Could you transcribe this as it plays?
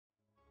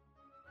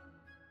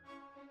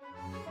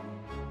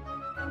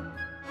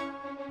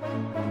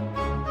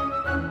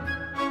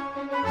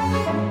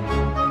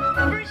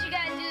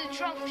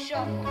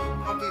Asia.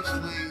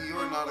 Obviously,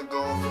 you're not a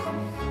golfer.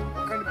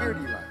 What kind of beer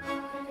do you like?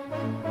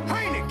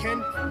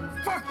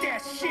 Heineken? Fuck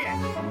that shit!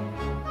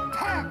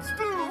 Pabst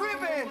Blue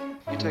Ribbon!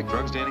 You take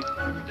drugs, Danny?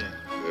 Every day.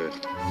 Good.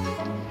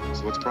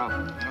 So what's the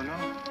problem? I don't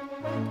know.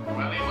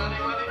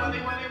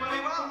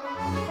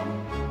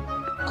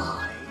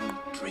 I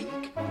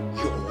drink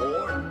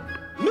your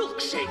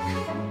milkshake.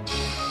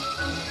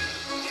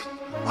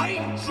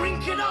 I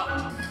drink it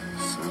up.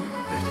 Son of a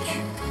bitch.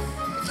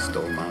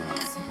 Stole mine.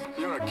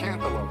 You're a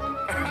cantaloupe.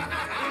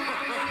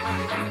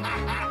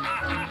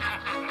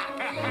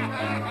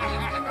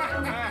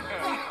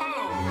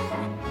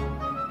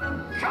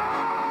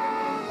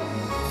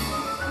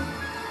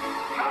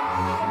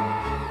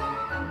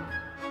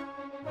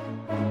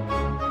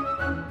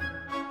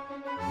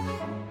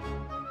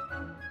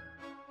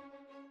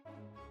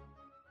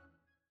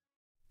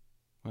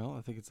 Well,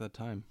 I think it's that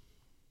time.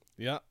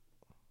 Yeah.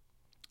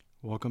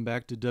 Welcome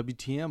back to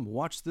WTM.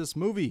 Watch this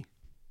movie.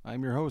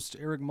 I'm your host,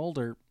 Eric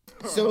Mulder.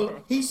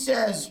 So he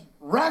says,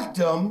 wrecked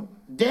him,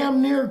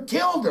 damn near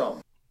killed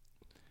him.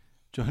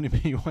 Joining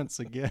me once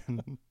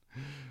again,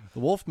 the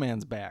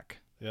Wolfman's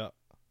back. Yeah.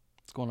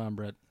 What's going on,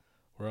 Brett?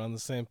 We're on the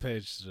same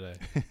page today.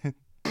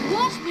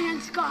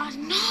 Wolfman's got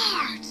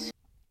nards.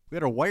 We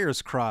had our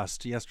wires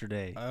crossed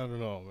yesterday. I don't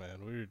know,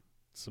 man.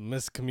 Some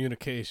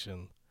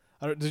miscommunication.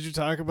 Did you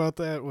talk about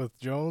that with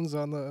Jones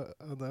on the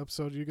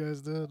episode you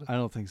guys did? I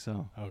don't think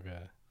so. Okay.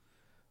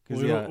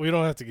 We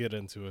don't have to get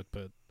into it,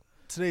 but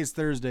today's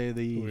Thursday,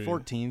 the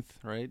 14th,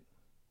 right?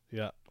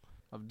 Yeah.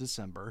 Of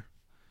December.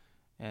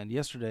 And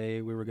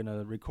yesterday we were going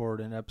to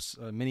record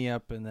a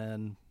mini-ep and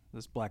then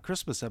this Black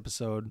Christmas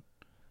episode.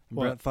 And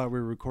Brett thought we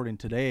were recording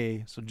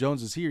today, so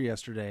Jones was here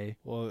yesterday.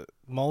 Well,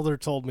 Mulder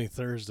told me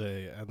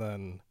Thursday, and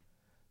then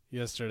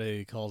yesterday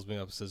he calls me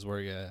up and says, where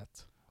you at?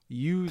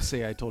 You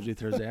say I told you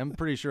Thursday. I'm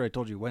pretty sure I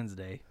told you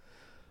Wednesday.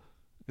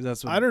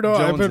 That's what I don't know.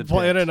 Jones I've been had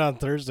planning picked. on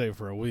Thursday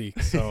for a week,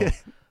 so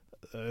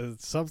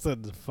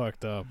something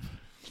fucked up.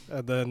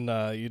 And then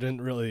you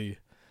didn't really.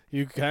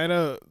 You kind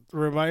of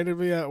reminded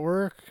me at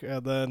work,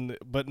 and then,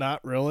 but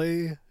not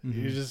really. Mm-hmm.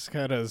 You just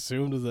kind of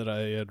assumed that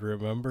I had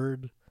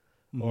remembered,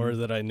 Mm-hmm. or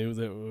that I knew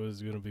that it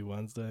was going to be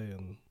Wednesday,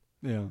 and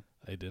Yeah.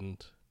 I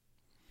didn't.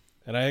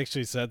 And I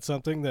actually said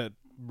something that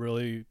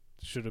really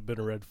should have been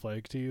a red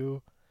flag to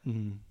you,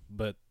 Mm-hmm.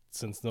 but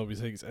since nobody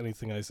takes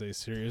anything I say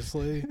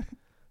seriously,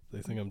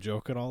 they think I'm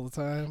joking all the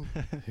time.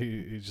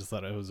 He just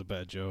thought it was a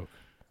bad joke.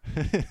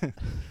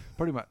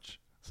 Pretty much.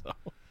 So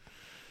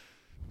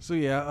So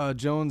yeah,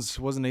 Jones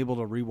wasn't able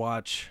to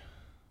rewatch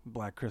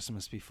Black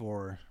Christmas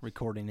before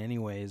recording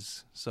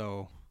anyways,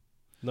 so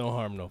no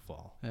harm, no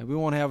foul. we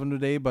won't have him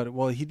today, but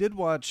well, he did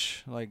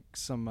watch like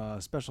some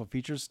special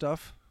features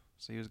stuff,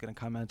 so he was going to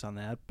comment on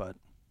that, but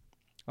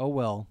oh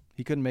well,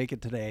 he couldn't make it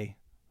today,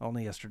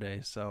 only yesterday,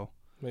 so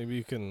Maybe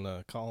you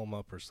can call him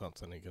up or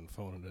something. He can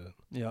phone it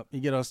in. yep, you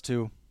get us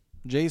too.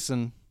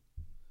 Jason,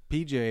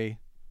 PJ,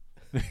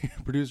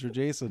 producer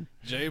Jason.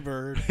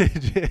 Jaybird.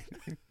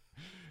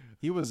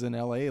 He was in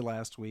LA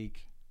last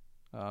week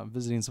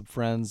visiting some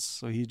friends,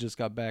 so he just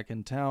got back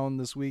in town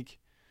this week.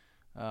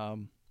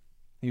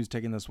 He was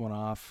taking this one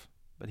off,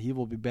 but he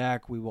will be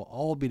back. We will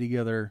all be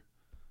together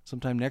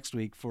sometime next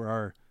week for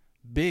our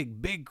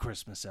big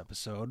Christmas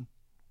episode,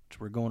 which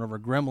we're going over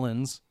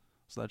Gremlins,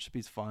 so that should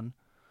be fun.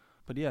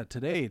 But yeah,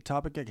 today,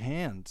 topic at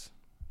hand.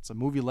 It's a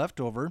movie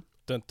leftover.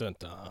 Dun, dun,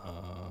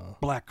 dun.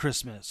 Black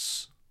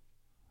Christmas.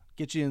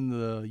 Get you in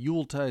the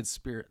Yuletide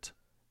spirit.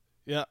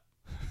 Yeah.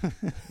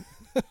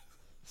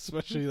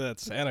 Especially that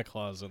Santa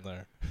Claus in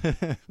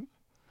there.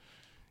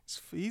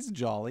 He's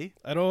jolly.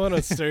 I don't want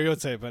to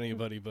stereotype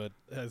anybody, but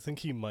I think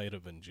he might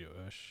have been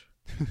Jewish.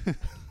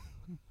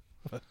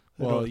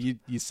 Well, you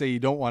say you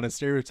don't want to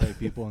stereotype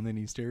people, and then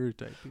you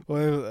stereotype people.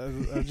 Well,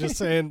 I'm just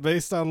saying,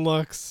 based on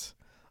looks,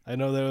 I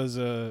know that was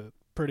a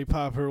pretty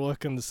popular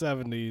look in the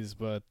 70s,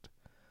 but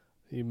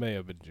he may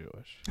have been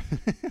Jewish.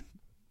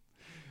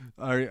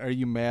 Are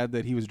you mad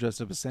that he was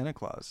dressed up as Santa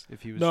Claus?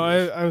 If he was No,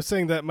 Jewish? I was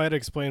saying that might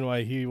explain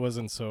why he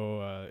wasn't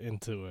so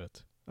into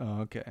it.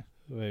 Oh, okay.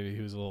 Maybe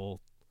he was a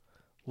little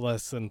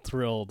less than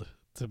thrilled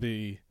to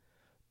be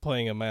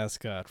playing a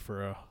mascot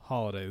for a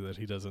holiday that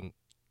he doesn't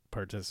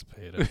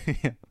participate in.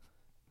 Yeah.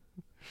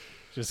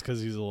 Just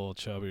because he's a little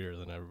chubbier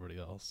than everybody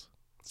else.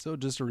 So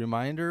just a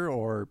reminder,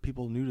 or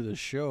people new to the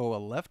show, a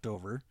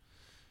leftover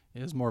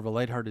is more of a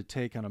lighthearted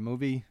take on a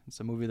movie. It's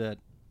a movie that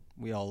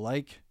we all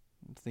like.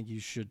 I think you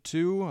should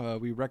too.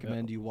 We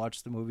recommend you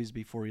watch the movies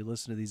before you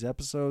listen to these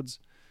episodes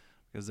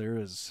because there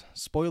is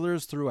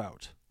spoilers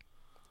throughout.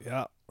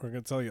 Yeah, we're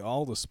going to tell you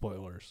all the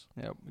spoilers.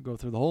 Yeah, we go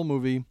through the whole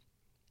movie,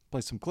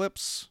 play some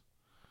clips,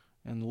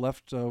 and the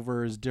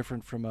leftover is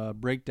different from a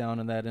breakdown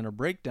in that in a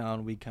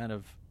breakdown we kind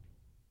of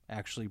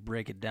actually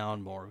break it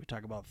down more. We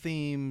talk about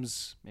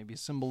themes, maybe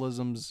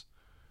symbolisms,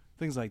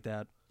 things like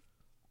that.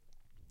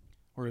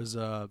 Whereas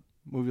a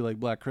movie like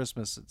Black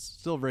Christmas, it's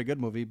still a very good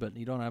movie, but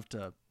you don't have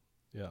to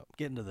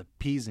get into the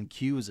P's and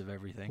Q's of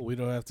everything. We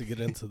don't have to get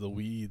into the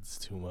weeds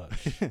too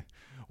much.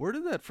 Where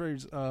did that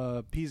phrase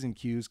P's and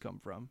Q's come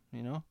from,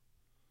 you know?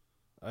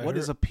 What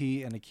is a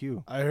P and a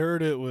Q? I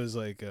heard it was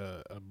like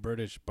a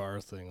British bar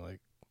thing, like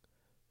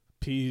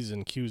P's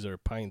and Q's are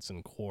pints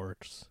and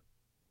quarts.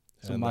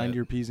 So And mind that-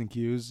 your P's and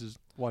Q's. Just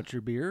watch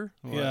your beer.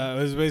 What? Yeah,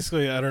 it was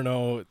basically, I don't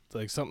know,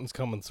 like something's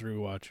coming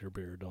through, watch your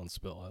beer, don't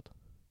spill it.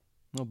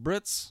 Well,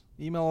 Brits,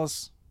 email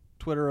us,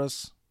 Twitter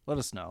us, let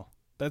us know.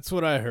 That's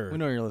what I heard. We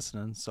know you're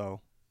listening,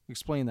 so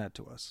explain that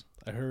to us.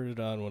 I heard it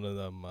on one of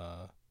them,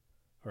 or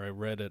I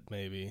read it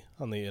maybe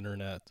on the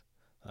internet.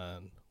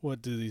 On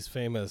what do these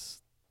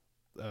famous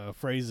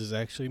phrases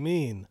actually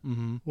mean?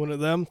 Mm-hmm. One of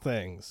them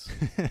things,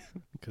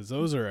 because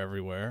those are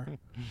everywhere.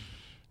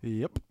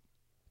 Yep.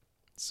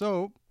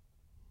 So,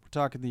 we're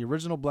talking the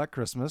original Black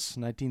Christmas,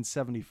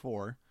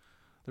 1974.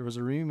 There was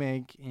a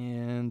remake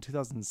in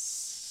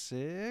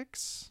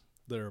 2006.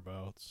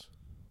 Thereabouts.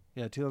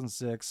 Yeah,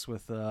 2006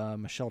 with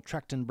Michelle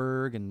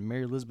Trachtenberg and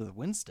Mary Elizabeth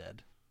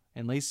Winstead.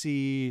 And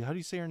Lacey, how do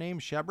you say her name?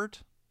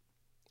 Chabert?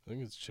 I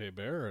think it's Che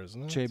Bear,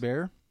 isn't it?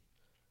 Chabert?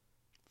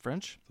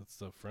 French? That's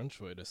the French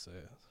way to say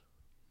it.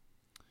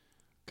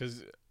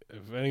 Because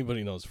if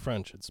anybody knows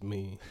French, it's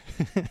me.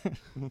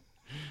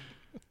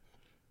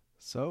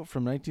 So,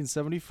 from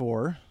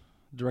 1974,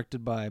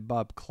 directed by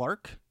Bob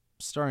Clark,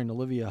 starring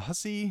Olivia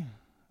Hussey,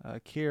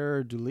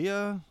 Keir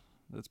Dullea.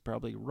 That's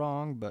probably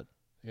wrong, but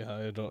Yeah,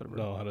 I don't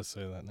know how to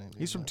say that name.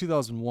 he's from either.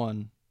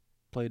 2001.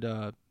 Played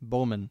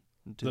Bowman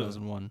in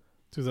 2001.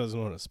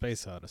 2001: A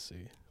Space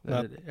Odyssey.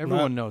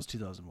 Everyone knows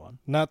 2001.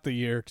 Not the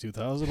year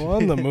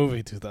 2001, the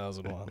movie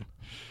 2001.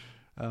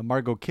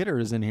 Margot Kidder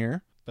is in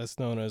here. Best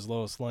known as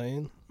Lois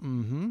Lane.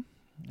 Mm-hmm.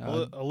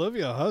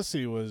 Olivia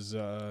Hussey was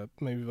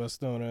maybe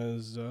best known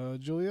as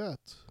Juliet.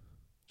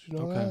 Did you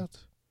know Okay. that?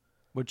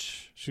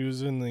 Which, She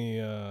was in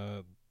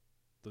the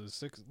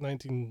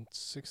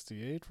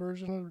 1968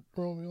 version of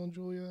Romeo and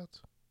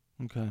Juliet.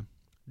 okay.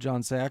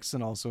 John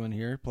Saxon also in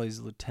here. Plays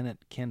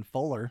Lieutenant Ken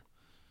Fuller.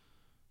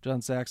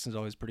 John Saxon's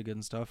always pretty good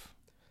and stuff.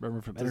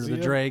 Remember from Does Enter he the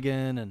ever-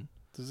 Dragon and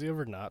Does he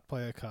ever not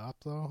play a cop,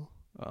 though?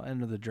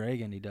 Enter the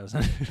Dragon he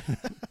doesn't.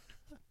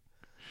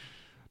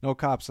 No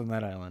cops on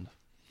that island.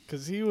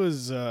 Because he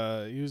was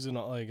using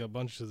like a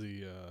bunch of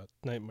the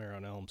Nightmare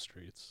on Elm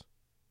Streets.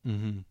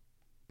 Mm-hmm.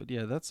 But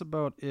yeah, that's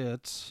about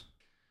it.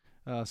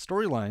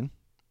 Storyline.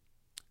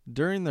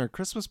 During their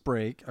Christmas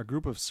break, a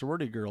group of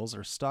sorority girls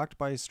are stalked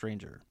by a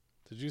stranger.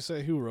 Did you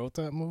say who wrote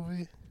that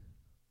movie?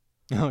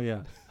 Oh,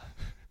 yeah.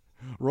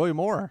 Roy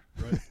Moore.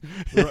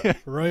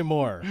 Roy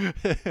Moore.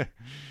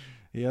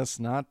 Yes,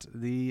 not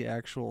the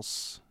actual...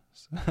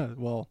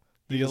 well,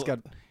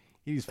 The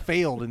he's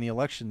failed in the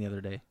election the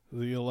other day.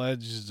 The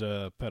alleged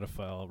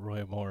pedophile,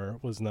 Roy Moore,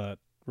 was not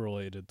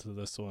related to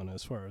this one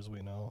as far as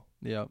we know.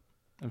 Yeah.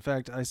 In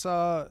fact, I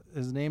saw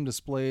his name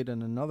displayed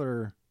in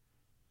another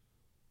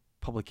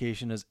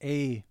publication as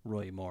A.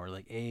 Roy Moore,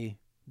 like A.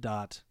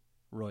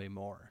 Roy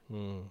Moore.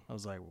 I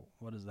was like,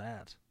 what is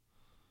that?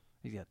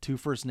 He's got two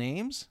first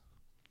names?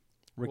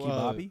 Ricky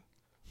Bobby?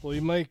 Well, he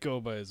might go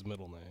by his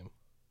middle name.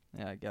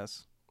 Yeah, I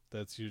guess.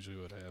 That's usually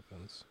what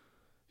happens.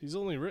 He's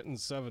only written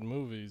 7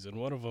 movies, and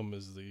one of them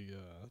is the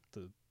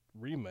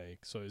remake,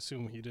 so I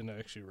assume he didn't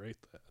actually write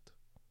that.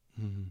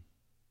 Mm-hmm.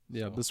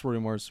 Yeah, So- this Roy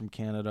Moore is from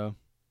Canada.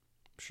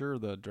 I'm sure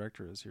the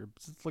director is here.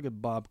 But let's look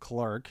at Bob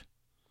Clark,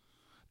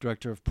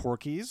 director of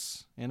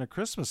Porky's and A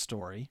Christmas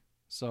Story.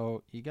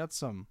 So you got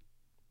some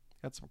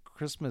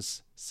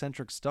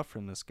Christmas-centric stuff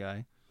from this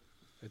guy.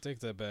 I take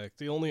that back.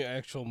 The only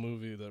actual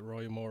movie that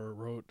Roy Moore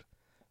wrote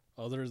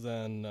other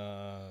than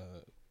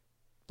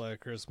Black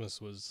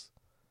Christmas was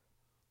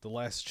The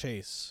Last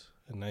Chase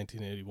in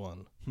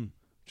 1981,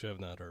 which I have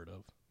not heard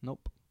of.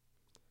 Nope.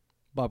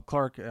 Bob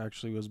Clark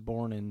actually was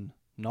born in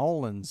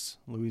Nolens,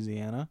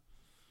 Louisiana.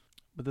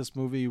 But this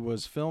movie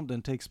was filmed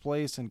and takes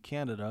place in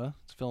Canada.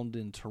 It's filmed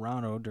in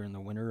Toronto during the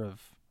winter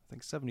of, I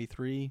think,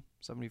 73,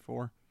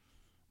 74.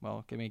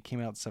 Well, I mean, it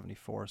came out in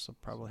 74, so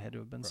probably had to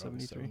have been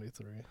Probably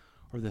 73.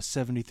 Or the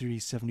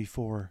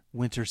 73-74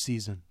 winter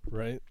season.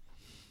 Right.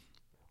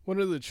 One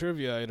of the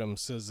trivia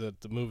items says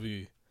that the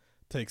movie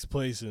takes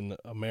place in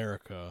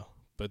America,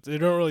 but they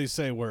don't really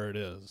say where it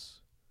is.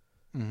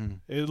 Mm-hmm.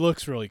 It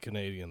looks really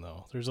Canadian,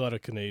 though. There's a lot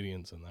of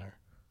Canadians in there.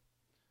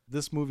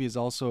 This movie is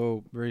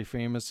also very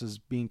famous as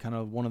being kind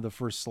of one of the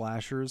first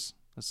slashers.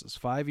 This is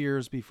 5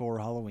 years before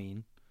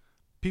Halloween.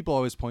 People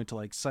always point to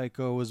like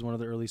Psycho as one of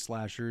the early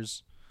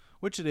slashers,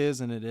 which it is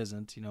and it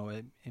isn't. You know,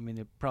 it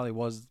probably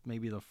was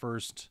maybe the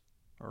first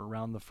or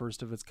around the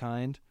first of its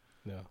kind.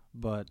 Yeah.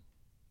 But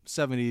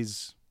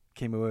 70s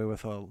came away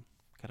with a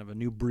kind of a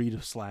new breed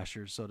of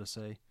slashers, so to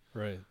say.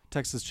 Right.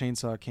 Texas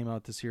Chainsaw came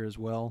out this year as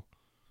well.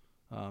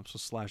 So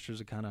slashers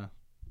are kind of,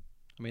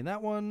 I mean,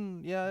 that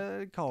one, yeah,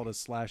 I'd call it a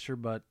slasher,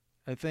 but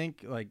I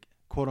think like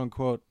quote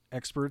unquote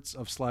experts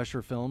of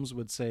slasher films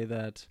would say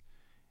that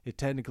it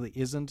technically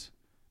isn't,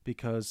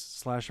 because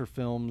slasher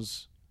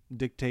films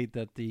dictate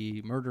that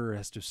the murderer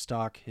has to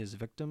stalk his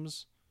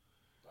victims.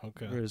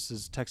 Okay. Whereas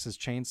his Texas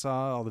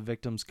Chainsaw, all the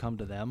victims come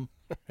to them,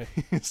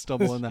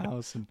 stumble in the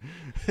house, and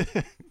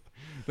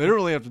they don't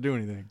really have to do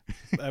anything.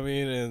 I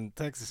mean, in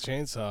Texas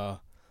Chainsaw,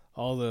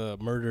 all the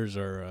murders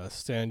are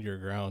stand your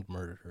ground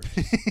murders.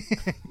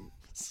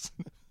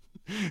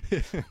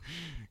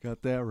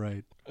 Got that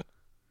right.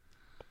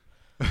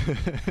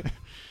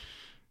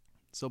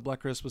 So Black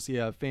Christmas,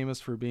 yeah, famous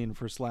for being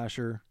for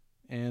slasher,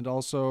 and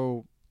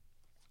also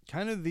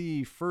kind of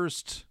the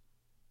first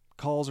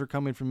calls are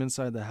coming from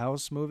inside the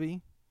house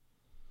movie,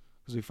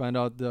 because we find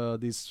out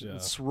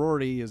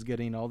sorority is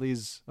getting all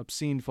these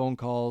obscene phone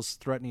calls,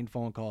 threatening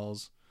phone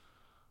calls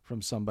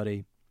from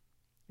somebody,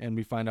 and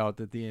we find out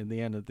that in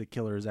the end that the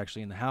killer is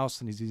actually in the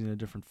house and he's using a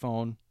different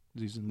phone.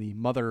 He's using the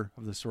mother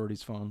of the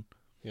sorority's phone.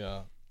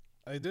 Yeah.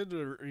 I did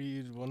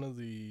read one of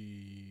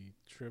the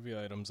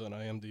trivia items on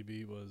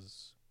IMDb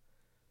was,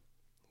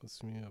 let's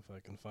see if I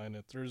can find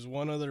it. There's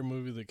one other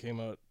movie that came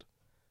out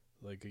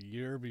like a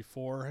year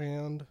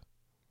beforehand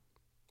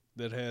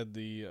that had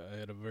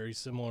had a very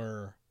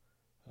similar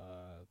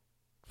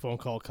phone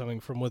call coming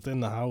from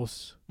within the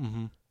house.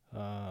 Mm-hmm.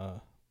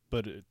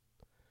 But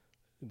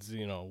it's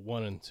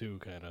 1 and 2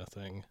 kind of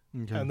thing.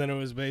 Okay. And then it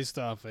was based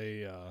off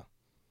an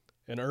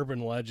urban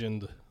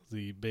legend,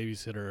 the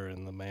babysitter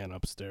and the man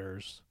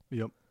upstairs.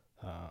 Yep.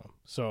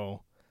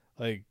 So,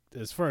 like,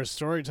 as far as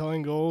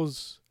storytelling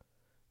goes,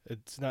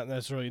 it's not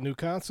necessarily a new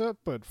concept,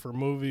 but for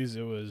movies,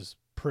 it was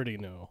pretty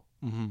new.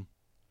 Mm-hmm.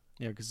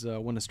 Yeah, because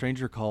When a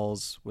Stranger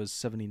Calls was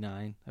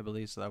 1979, I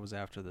believe, so that was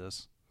after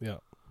this. Yeah.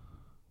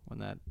 When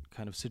that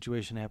kind of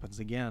situation happens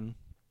again.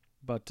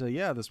 But,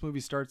 yeah, this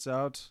movie starts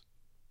out,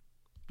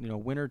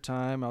 winter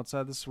time,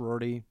 outside the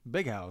sorority,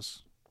 big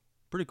house,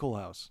 pretty cool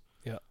house.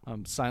 Yeah.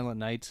 Silent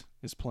Night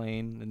is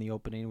playing in the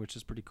opening, which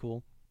is pretty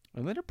cool.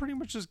 And then it pretty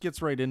much just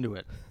gets right into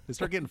it. They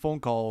start getting phone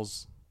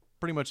calls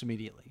pretty much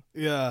immediately.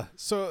 Yeah.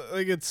 So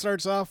like it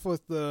starts off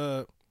with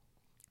this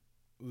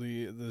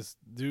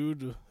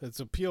dude. It's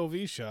a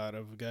POV shot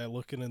of a guy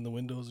looking in the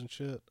windows and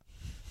shit.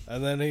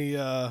 And then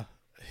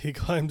he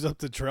climbs up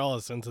the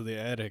trellis into the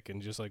attic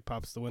and just like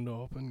pops the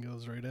window open,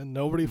 goes right in.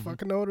 Nobody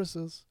fucking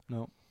notices.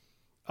 No.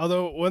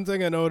 Although one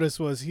thing I noticed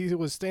was he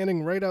was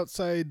standing right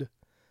outside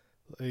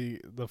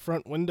the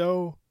front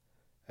window,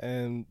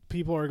 and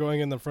people are going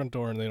in the front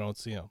door and they don't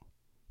see him.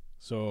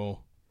 So,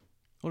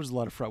 there's a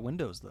lot of front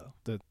windows though.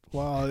 It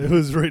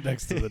was right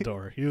next to the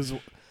door. He was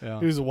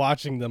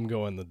watching them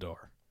go in the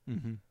door.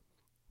 Mm-hmm.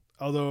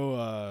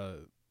 Although,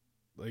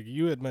 like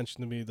you had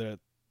mentioned to me that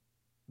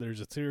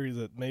there's a theory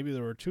that maybe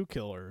there were 2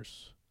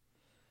 killers,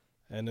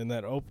 and in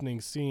that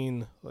opening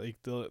scene, like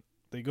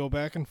they go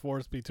back and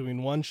forth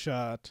between one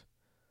shot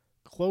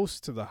close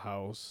to the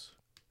house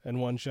and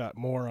one shot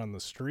more on the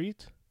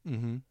street.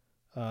 Mm-hmm.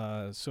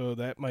 So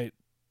that might,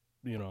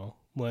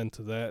 lend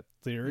to that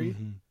theory.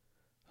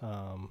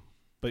 Mm-hmm.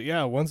 But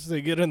yeah, once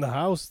they get in the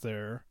house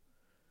there,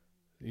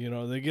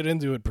 they get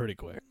into it pretty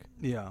quick.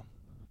 Yeah.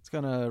 It's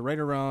kind of right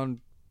around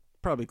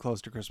probably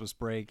close to Christmas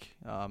break.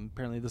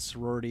 Apparently the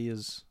sorority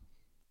is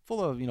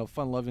full of,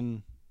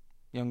 fun-loving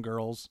young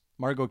girls.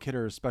 Margot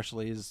Kidder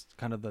especially is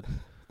kind of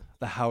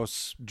the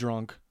house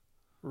drunk.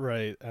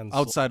 Right. And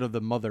outside of the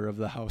mother of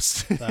the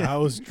house. The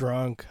house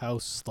drunk,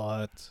 house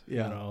slut.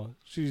 Yeah.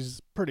 She's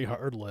pretty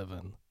hard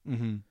living.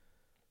 Mm-hmm.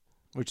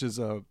 Which is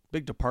a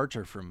big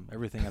departure from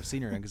everything I've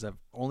seen her in, because I've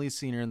only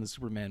seen her in the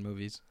Superman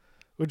movies.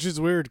 Which is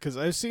weird, because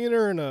I've seen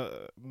her in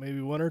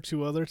maybe 1 or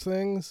 2 other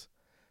things,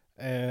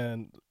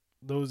 and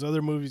those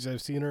other movies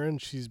I've seen her in,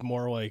 she's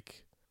more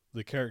like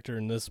the character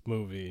in this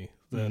movie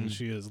than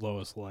she is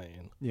Lois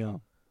Lane. Yeah.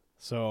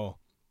 So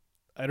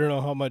I don't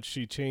know how much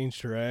she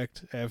changed her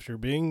act after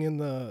being in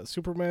the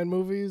Superman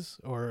movies,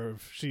 or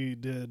if she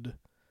did,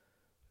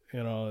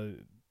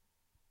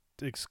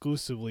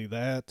 exclusively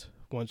that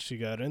once she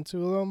got into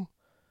them.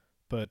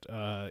 But,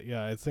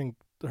 yeah, I think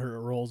her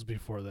roles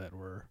before that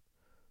were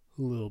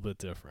a little bit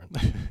different.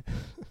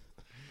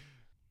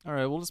 All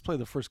right, we'll just play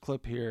the first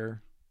clip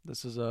here.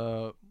 This is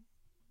one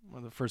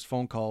of the first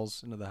phone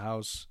calls into the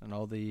house, and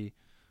all the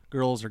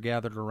girls are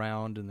gathered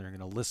around, and they're going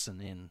to listen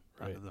in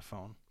onto the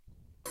phone.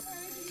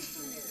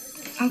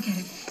 I'll get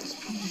it.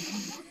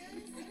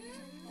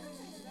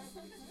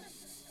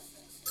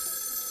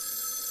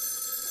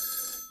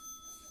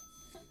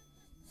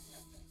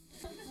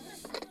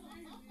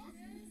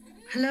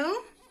 Hello?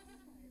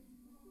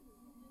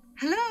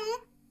 Hello?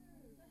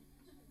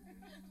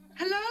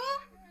 Hello?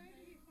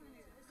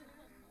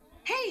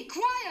 Hey,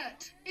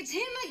 quiet! It's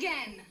him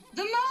again!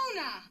 The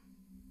Mona!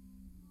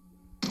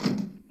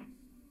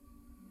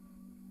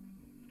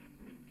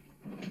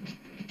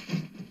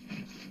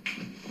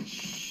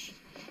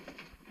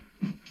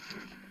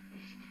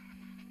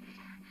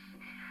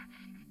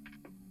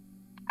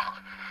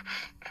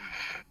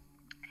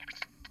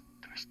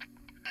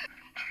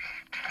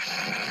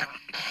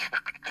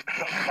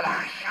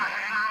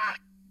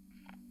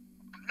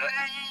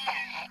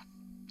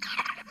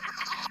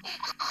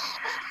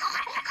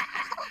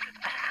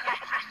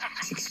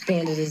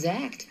 Expanded his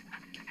act.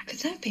 Could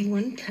that be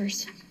one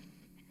person?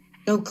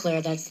 No,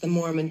 Claire, that's the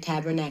Mormon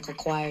Tabernacle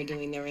Choir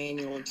doing their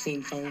annual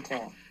obscene phone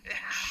call.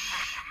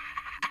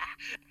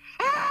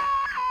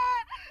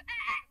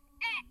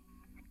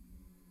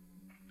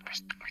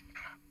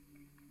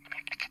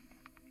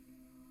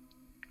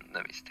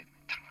 Let me stick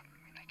my tongue up.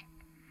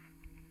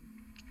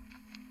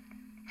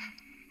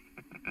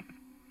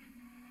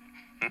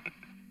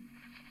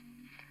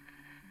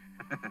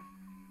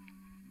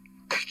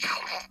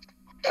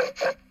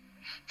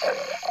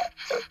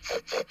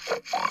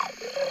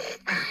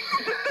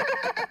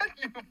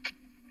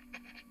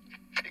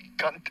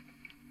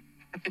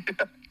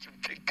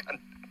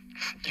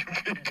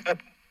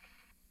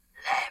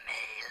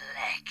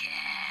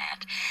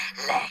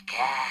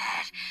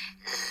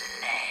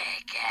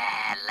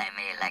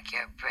 like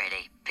your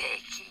pretty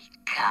piggy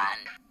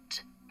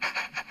cunt.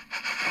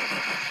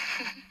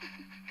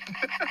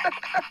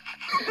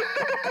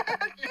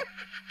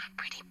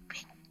 Pretty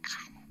big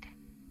cunt.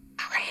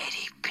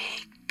 Pretty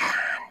big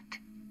cunt.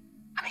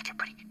 I make a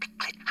pretty big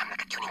clit. I'm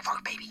like a tuning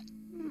fork, baby.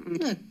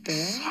 Not bad.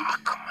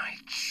 Suck my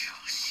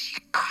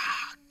juicy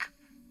cock.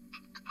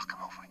 I'll come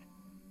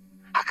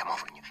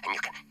over and you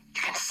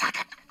can suck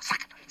it.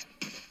 Suck it.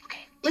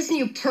 Okay. Listen,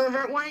 you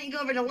pervert, why don't you go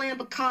over to Lamp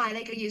of Kai?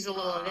 They could use a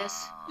little of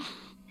this.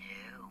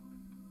 You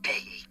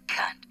piggy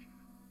cunt.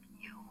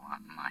 You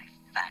want my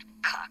fat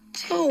cock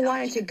too? Oh, why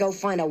don't you go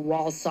find a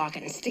wall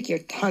socket and stick your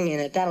tongue in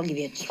it? That'll give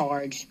you a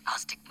charge. I'll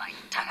stick my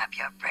tongue up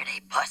your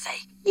pretty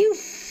pussy. You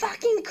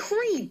fucking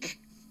creep!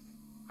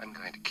 I'm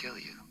going to kill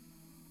you.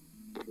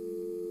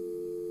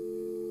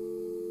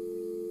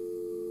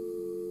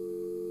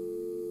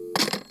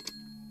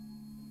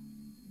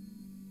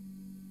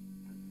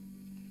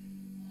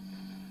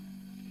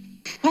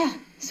 Well,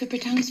 Super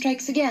Tongue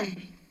strikes again.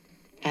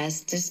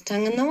 Fastest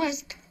tongue in the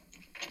West.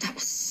 That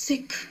was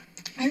sick.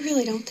 I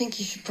really don't think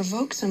you should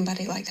provoke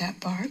somebody like that,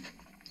 Barb.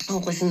 Oh,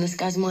 listen, this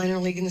guy's minor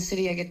league in the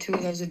city. I get 2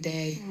 of those a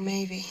day.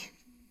 Maybe.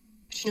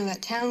 But you know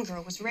that town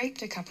girl was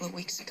raped a couple of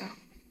weeks ago.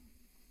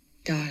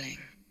 Darling,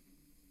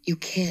 you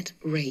can't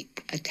rape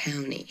a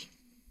townie.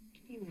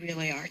 You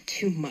really are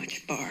too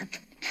much, Barb.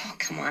 Oh,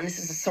 come on. This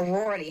is a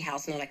sorority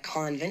house, not a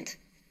convent.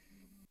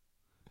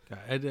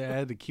 I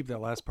had to keep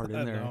that last part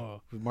in there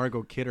know. with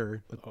Margot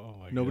Kidder. Oh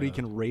my Nobody God.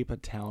 can rape a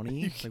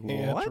townie. You Like,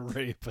 can't what?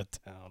 rape a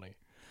townie.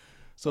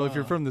 So if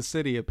you're from the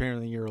city,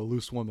 apparently you're a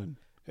loose woman.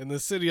 In the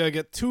city, I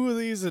get 2 of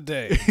these a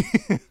day.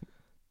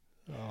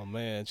 Oh,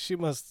 man. She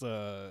must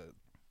live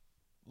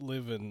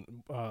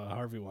in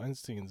Harvey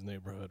Weinstein's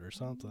neighborhood or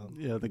something.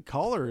 Yeah, the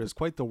caller is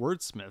quite the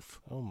wordsmith.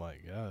 Oh, my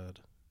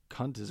God.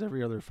 Cunt is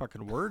every other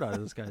fucking word out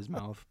of this guy's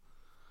mouth.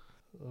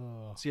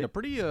 Oh. So yeah,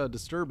 pretty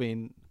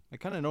disturbing. I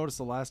kind of noticed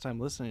the last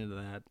time listening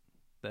to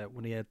that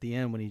when he at the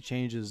end when he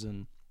changes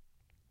and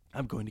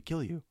I'm going to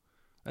kill you.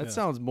 That Yeah.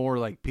 sounds more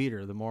like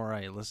Peter. The more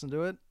I listen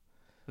to it,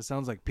 it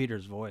sounds like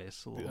Peter's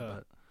voice a little Yeah.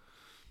 bit.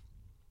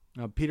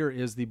 Now, Peter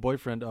is the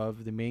boyfriend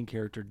of the main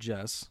character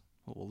Jess,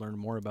 who we'll learn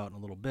more about in a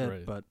little bit.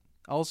 Right. But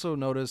also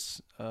notice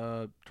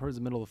towards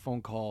the middle of the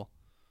phone call,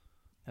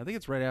 I think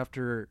it's right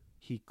after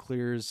he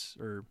clears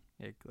or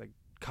like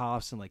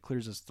coughs and like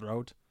clears his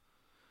throat.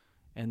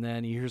 And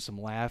then you hear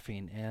some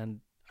laughing,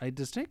 and I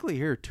distinctly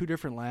hear 2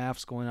 different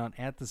laughs going on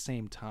at the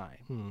same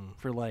time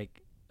for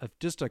like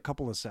just a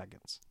couple of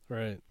seconds.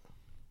 Right.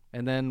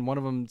 And then one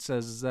of them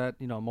says, "Is that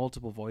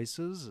multiple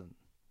voices?" And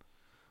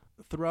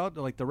throughout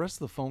like the rest of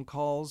the phone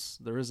calls,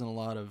 there isn't a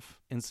lot of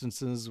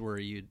instances where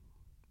you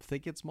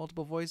think it's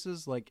multiple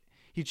voices. Like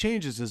he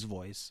changes his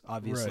voice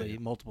obviously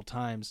Right. multiple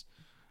times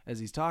as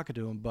he's talking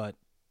to him, but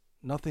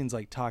nothing's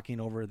like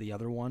talking over the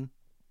other one.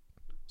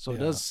 So it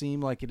Yeah. does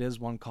seem like it is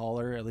one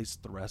caller, at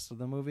least the rest of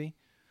the movie.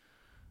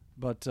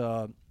 But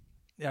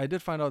yeah, I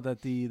did find out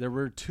that there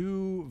were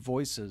 2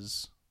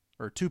 voices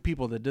or 2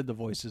 people that did the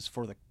voices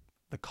for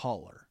the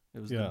caller. It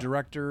was the Yeah.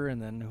 director,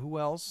 and then who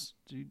else?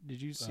 Did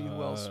you see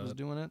who else was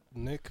doing it?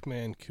 Nick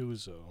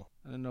Mancuso.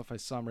 I don't know if I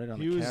saw him right on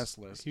He the was, cast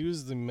list. He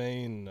was the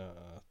main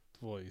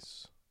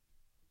voice,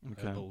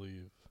 Okay. I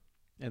believe.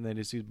 And they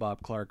just used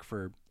Bob Clark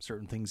for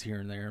certain things here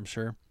and there, I'm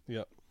sure.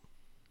 Yep.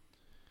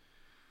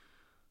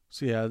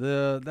 So yeah,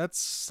 that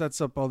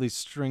sets up all these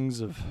strings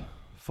of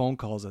phone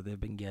calls that they've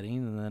been getting,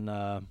 and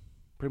then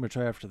pretty much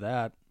right after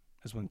that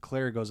is when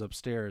Claire goes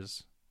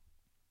upstairs.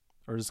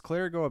 Or does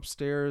Claire go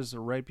upstairs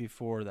right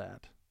before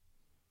that?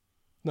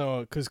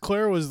 No, because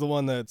Claire was the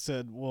one that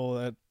said, well,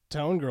 that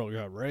town girl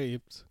got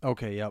raped.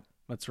 Okay, yep,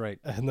 that's right.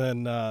 And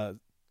then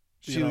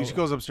She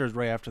goes upstairs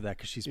right after that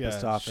because she's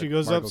pissed off. She at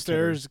goes Margot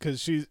upstairs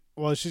because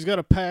she's got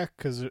to pack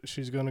because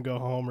she's going to go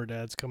home. Her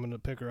dad's coming to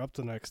pick her up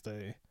the next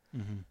day.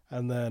 Mm-hmm.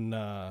 And then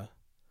I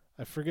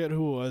forget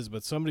who it was,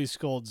 but somebody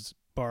scolds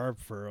Barb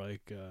for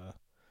like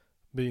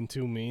being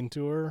too mean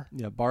to her.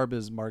 Yeah, Barb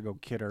is Margot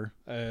Kidder.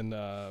 And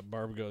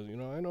Barb goes,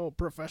 I know a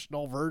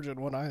professional virgin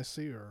when I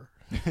see her.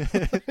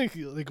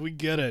 Like, we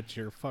get it.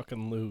 You're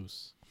fucking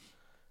loose.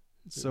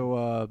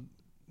 So,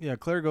 yeah,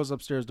 Claire goes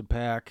upstairs to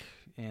pack,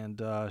 and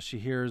she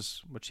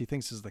hears what she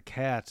thinks is the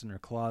cat in her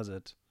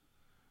closet.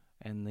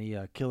 And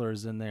the killer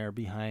is in there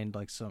behind,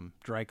 like, some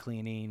dry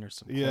cleaning or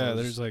some clothes. Yeah,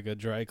 there's, like, a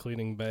dry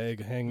cleaning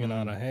bag hanging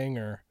on a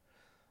hanger.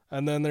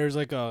 And then there's,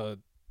 like a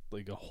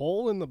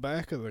hole in the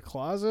back of the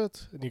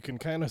closet, and you can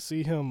kind of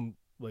see him,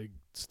 like,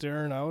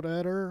 staring out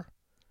at her.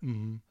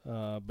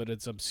 Mm-hmm. But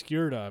it's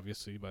obscured,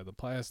 obviously, by the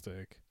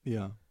plastic.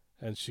 Yeah.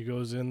 And she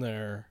goes in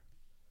there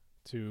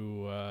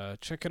to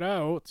check it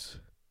out.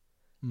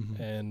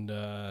 Mm-hmm.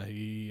 And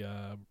he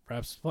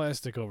wraps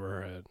plastic over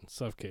her head and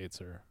suffocates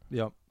her.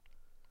 Yep.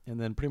 And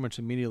then pretty much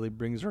immediately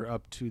brings her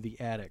up to the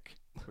attic,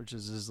 which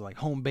is his, like,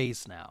 home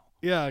base now.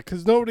 Yeah,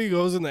 because nobody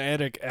goes in the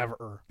attic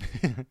ever.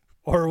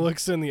 Or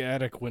looks in the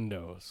attic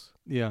windows.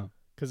 Yeah.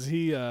 Because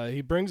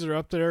he brings her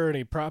up there and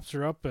he props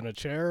her up in a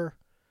chair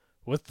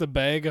with the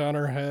bag on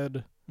her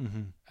head.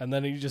 Mm-hmm. And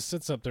then he just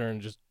sits up there and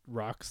just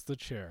rocks the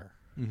chair.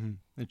 Mm-hmm.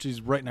 And she's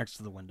right next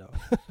to the window.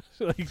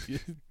 Like,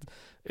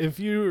 if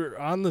you're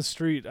on the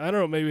street, I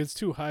don't know, maybe it's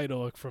too high to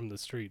look from the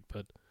street,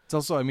 but It's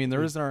also, I mean,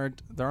 there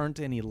aren't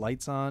any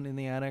lights on in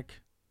the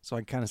attic, so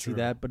I kind of see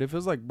that. But if it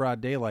was like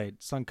broad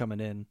daylight, sun coming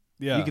in,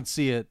 you could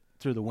see it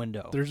through the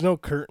window. There's no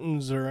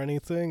curtains or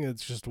anything.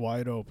 It's just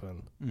wide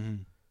open. Mm-hmm.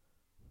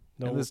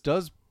 No, and this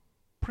does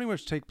pretty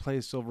much take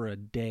place over a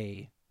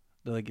day.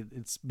 Like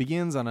it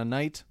begins on a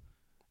night,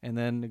 and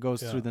then it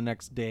goes through the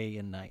next day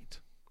and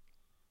night.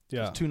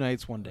 Yeah, it's 2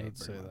 nights, 1 day. I'd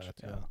say that.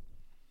 Yeah.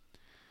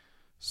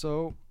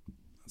 So,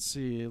 let's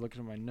see.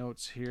 Looking at my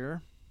notes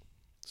here.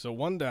 So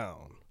 1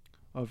 down.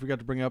 Oh, I forgot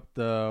to bring up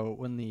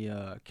when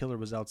the killer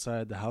was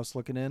outside the house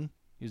looking in.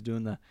 He was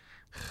doing the.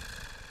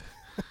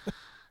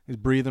 He's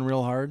breathing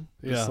real hard.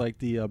 Just like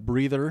the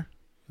breather.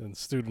 And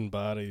Student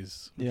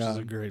Bodies, which is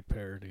a great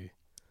parody.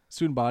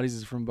 Student Bodies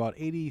is from about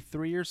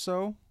 83 or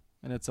so,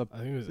 and it's I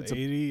think it was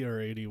 80 or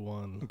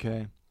 81.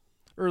 Okay,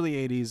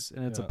 early 80s,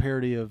 and it's a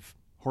parody of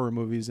horror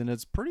movies, and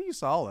it's pretty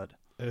solid.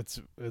 It's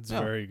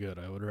very good.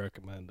 I would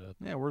recommend it.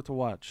 Yeah, worth a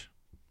watch.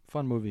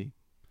 Fun movie.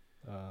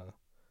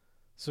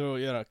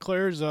 So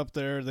Claire's up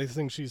there. They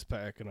think she's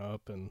packing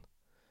up, and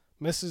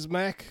Mrs.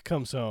 Mack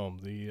comes home.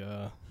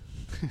 The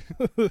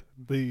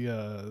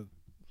the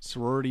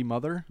sorority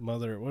mother.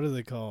 What do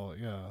they call it?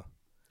 Yeah,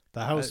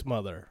 the house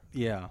mother.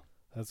 Yeah,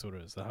 that's what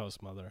it is. The house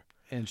mother.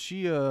 And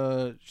she's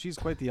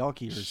quite the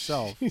alkie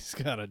herself. She's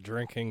got a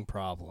drinking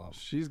problem.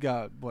 She's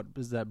got, what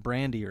is that,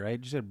 brandy, right?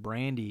 You said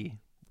brandy.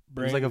 It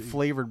was like a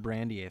flavored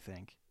brandy, I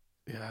think.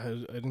 Yeah,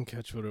 I didn't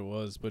catch what it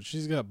was, but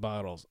she's got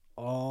bottles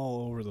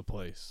all over the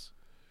place.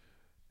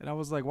 And I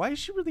was like, why is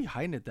she really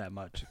hiding it that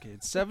much? Okay,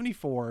 it's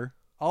 74.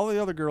 All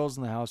the other girls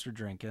in the house are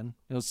drinking.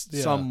 You know,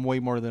 some way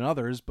more than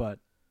others, but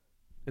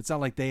it's not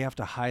like they have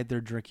to hide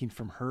their drinking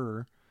from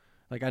her.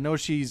 Like, I know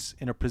she's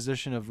in a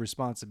position of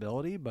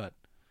responsibility, but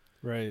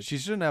right, she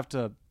shouldn't have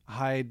to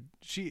hide.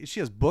 She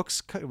has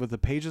books with the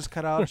pages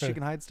cut out. She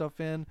can hide stuff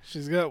in.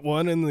 She's got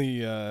one in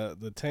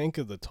the tank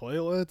of the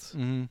toilet.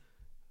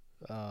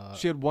 Mm-hmm.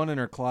 She had one in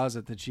her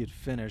closet that she had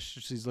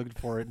finished. She's looking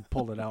for it and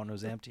pulled it out and it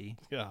was empty.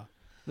 Yeah.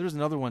 There's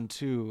another one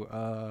too.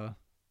 What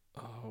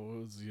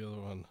was the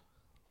other one?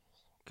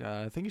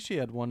 I think she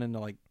had one in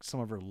like some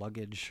of her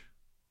luggage.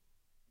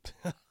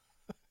 But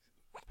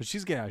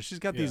she's got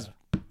these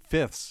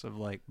fifths of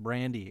like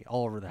brandy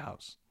all over the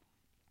house.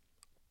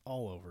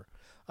 All over.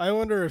 I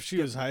wonder if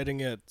she was hiding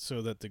it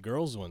so that the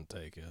girls wouldn't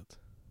take it.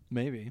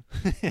 Maybe.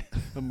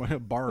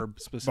 Barb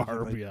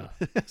specifically. Barb,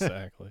 yeah,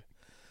 exactly.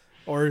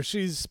 Or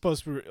she's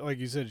supposed to be, like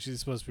you said, she's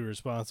supposed to be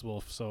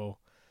responsible, so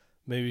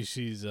maybe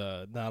she's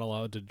not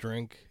allowed to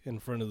drink in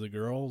front of the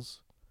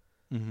girls.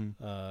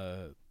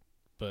 Mm-hmm.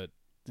 But,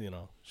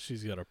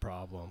 she's got a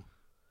problem.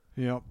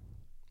 Yep.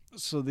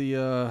 So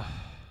the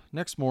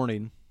next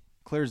morning,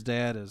 Claire's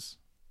dad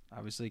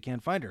obviously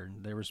can't find her.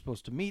 They were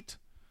supposed to meet.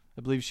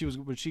 I believe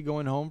was she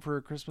going home for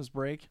a Christmas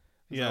break?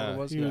 Is that what it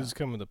was? He was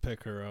coming to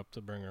pick her up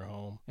to bring her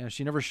home. Yeah,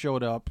 she never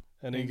showed up.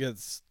 And he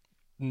gets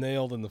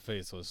nailed in the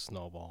face with a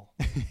snowball.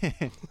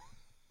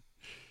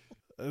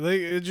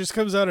 It just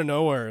comes out of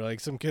nowhere. Like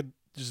some kid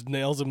just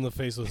nails him in the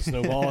face with a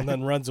snowball and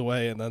then runs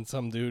away. And then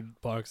some dude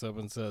walks up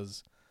and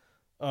says,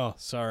 "Oh,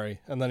 sorry."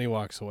 And then he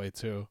walks away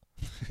too.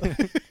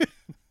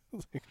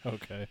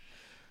 Okay.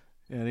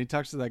 Yeah, and he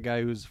talks to that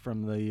guy who's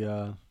from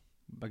the,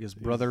 I guess,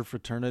 brother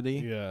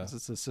fraternity. Yeah.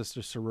 It's a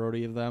sister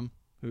sorority of them,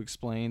 who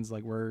explains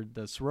like where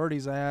the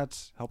sorority's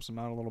at, helps him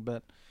out a little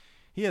bit.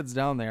 He heads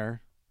down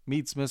there,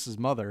 meets Mrs.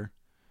 Mother,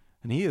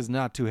 and he is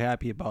not too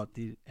happy about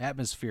the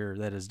atmosphere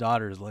that his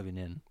daughter is living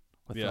in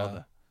with all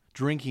the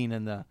drinking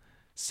and the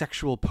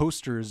sexual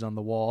posters on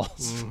the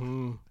walls.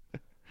 Mm-hmm.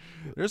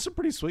 There's some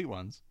pretty sweet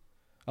ones.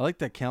 I like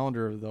that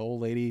calendar of the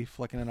old lady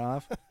flicking it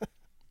off,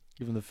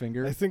 giving the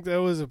finger. I think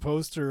that was a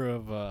poster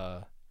of,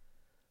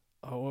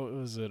 what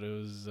was it? It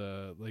was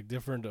like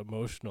different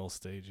emotional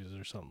stages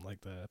or something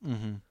like that.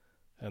 Mm-hmm.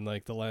 And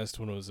like the last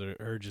one was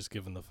her just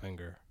giving the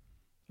finger.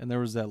 And there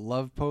was that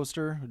love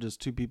poster,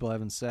 just two people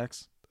having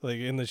sex. Like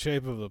in the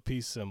shape of a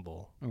peace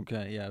symbol.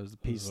 Okay, yeah, it was the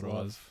peace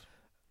love.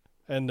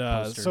 And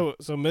so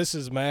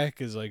Mrs.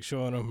 Mack is like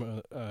showing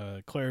him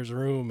Claire's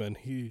room, and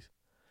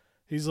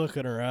he's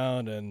looking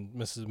around, and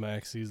Mrs.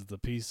 Mack sees the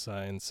peace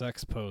sign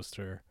sex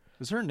poster.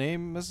 Is her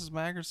name Mrs.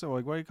 Mack or so?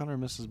 Like, why do you call her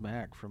Mrs.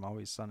 Mack from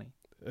Always Sunny?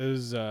 It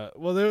was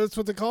that's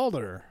what they called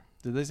her.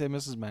 Did they say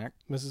Mrs. Mack?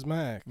 Mrs.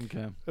 Mack.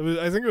 Okay.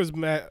 I think it was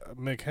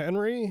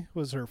McHenry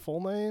was her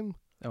full name.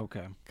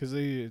 Okay. Because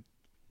they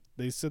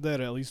said that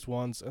at least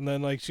once, and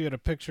then like she had a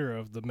picture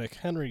of the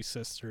McHenry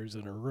sisters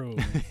in her room.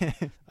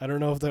 I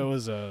don't know if that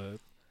was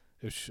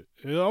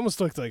it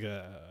almost looked like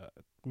a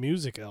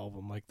music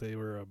album, like they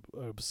were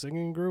a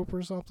singing group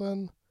or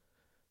something,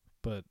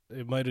 but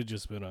it might have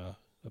just been a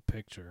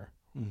picture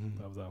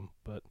of them.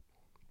 But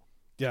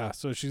yeah,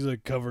 so she's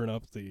like covering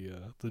up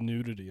the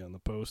nudity on the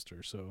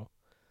poster, so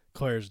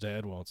Claire's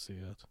dad won't see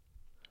it.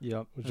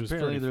 Yep. Which is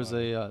apparently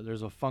pretty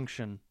there's a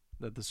function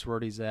that the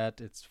sorority's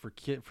at. It's for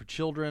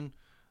children.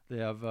 They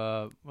have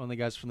one of the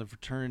guys from the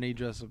fraternity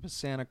dressed up as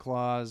Santa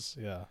Claus.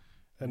 Yeah.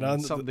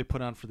 And something they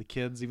put on for the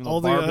kids, even though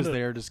Barb is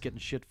there just getting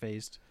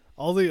shit-faced.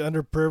 all the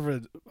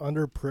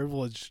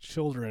underprivileged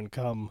children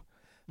come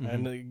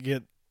and they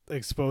get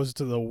exposed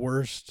to the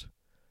worst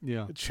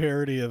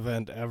charity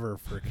event ever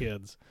for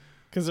kids.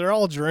 Because they're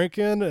all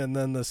drinking, and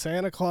then the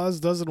Santa Claus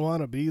doesn't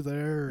want to be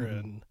there,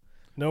 and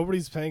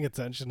nobody's paying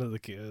attention to the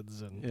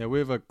kids. And yeah, we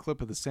have a clip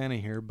of the Santa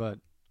here, but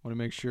I want to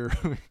make sure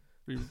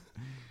we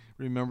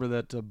remember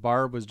that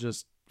Barb was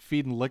just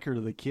feeding liquor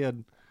to the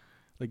kid,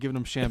 like giving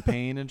him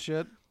champagne and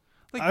shit.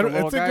 Like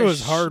I think it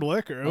was hard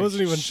liquor. It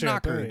wasn't even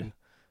champagne.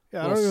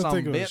 Yeah, I don't even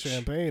think it was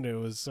champagne. It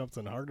was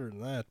something harder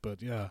than that,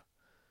 but yeah.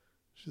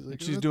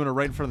 She's doing it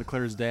right in front of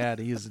Claire's dad.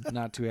 He is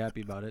not too happy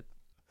about it.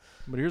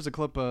 But here's a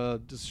clip,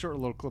 just a short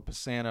little clip of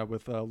Santa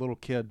with a little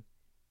kid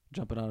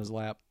jumping on his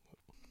lap.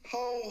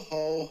 Ho,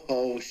 ho,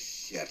 ho,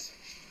 shit.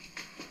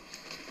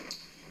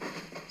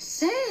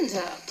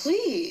 Santa,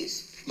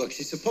 please. Look,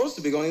 she's supposed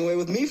to be going away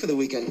with me for the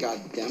weekend,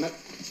 goddammit.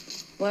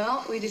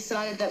 Well, we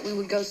decided that we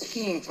would go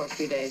skiing for a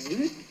few days.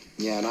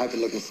 Yeah, and I've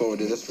been looking forward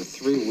to this for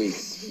 3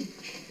 weeks.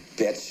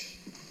 Bitch.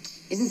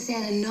 Isn't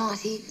Santa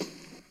naughty?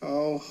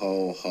 Ho,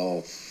 ho,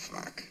 ho,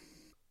 fuck.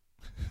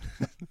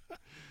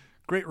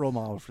 Great role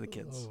model for the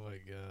kids. Oh my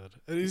god!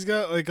 And he's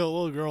got like a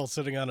little girl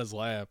sitting on his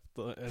lap,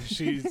 and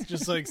she's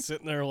just like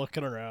sitting there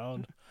looking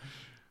around,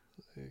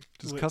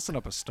 just cussing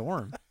up a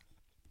storm.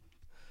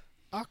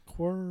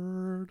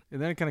 Awkward.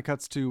 And then it kind of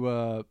cuts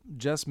to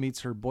Jess meets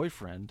her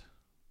boyfriend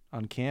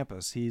on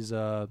campus. He's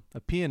a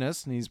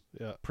pianist, and he's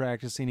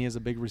practicing. He has a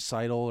big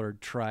recital or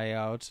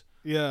tryout.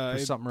 Yeah, or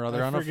something or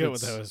other. I forget what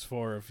that was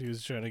for. If he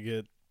was trying to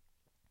get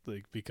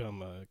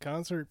become a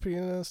concert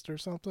pianist or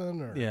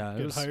something, or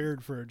get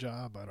hired for a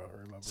job. I don't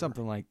remember.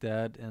 Something like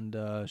that.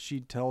 And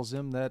she tells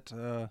him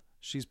that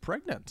she's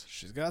pregnant.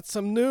 She's got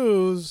some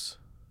news.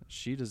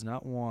 She does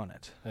not want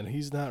it. And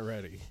he's not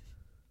ready.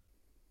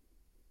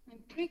 I'm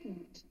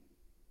pregnant.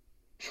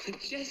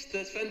 Jess,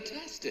 that's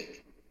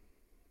fantastic.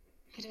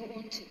 I don't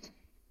want it.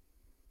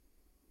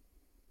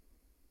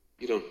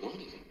 You don't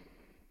want it?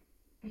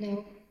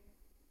 No.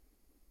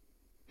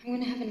 I'm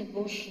going to have an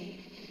abortion.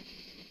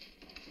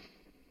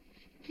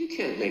 You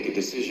can't make a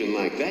decision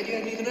like that. You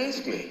hadn't even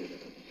asked me.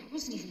 I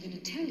wasn't even going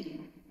to tell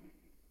you.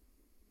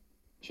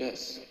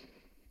 Jess,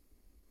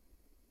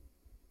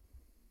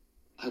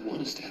 I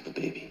want us to have a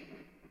baby.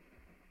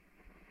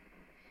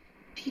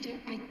 Peter,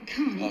 I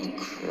can't. Oh,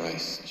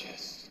 Christ,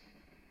 Jess.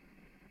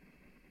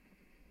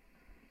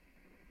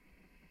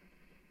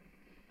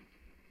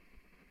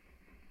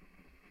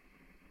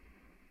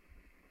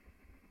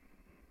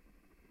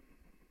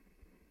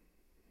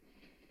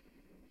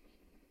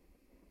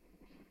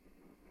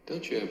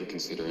 Don't you ever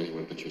consider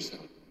anyone but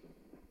yourself?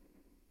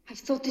 I've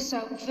thought this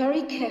out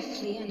very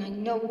carefully, and I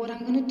know what I'm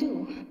going to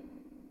do.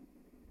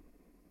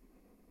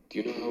 Do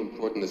you know how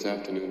important this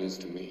afternoon is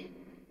to me?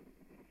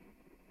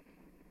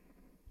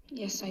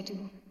 Yes, I do.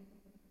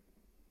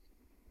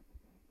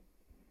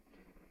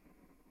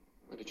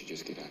 Why don't you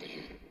just get out of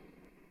here?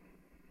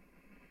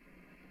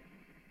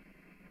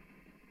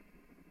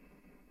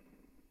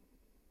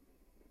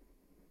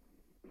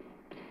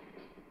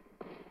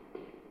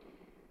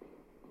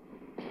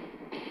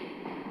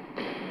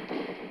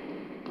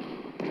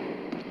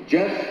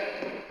 Jeff?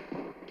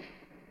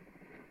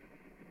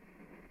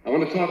 I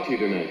want to talk to you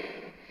tonight.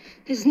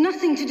 There's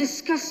nothing to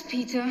discuss,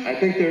 Peter. I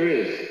think there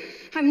is.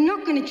 I'm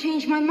not going to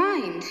change my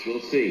mind. We'll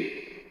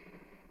see.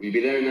 Will you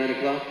be there at 9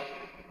 o'clock?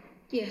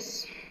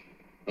 Yes.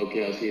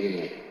 Okay, I'll see you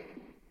tonight.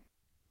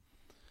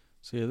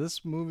 So yeah,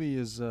 this movie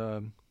is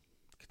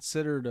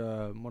considered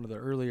one of the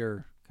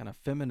earlier kind of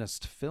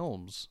feminist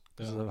films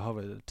because of how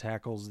it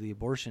tackles the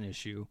abortion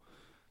issue.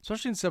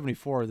 Especially in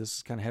 '74, this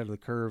is kind of ahead of the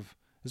curve.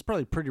 It's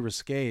probably pretty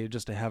risque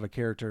just to have a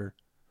character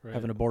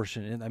have an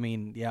abortion. And I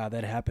mean, yeah,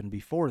 that happened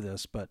before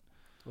this, but...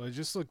 Well, I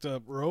just looked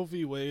up. Roe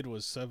v. Wade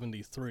was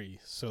 73,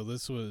 so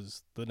this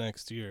was the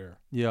next year.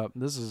 Yeah,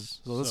 this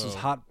is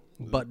hot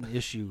button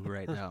issue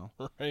right now.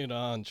 Right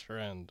on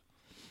trend.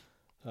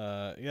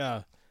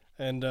 Yeah,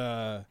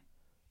 and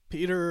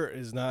Peter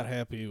is not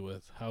happy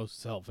with how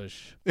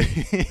selfish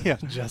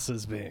Jess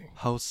is being.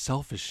 How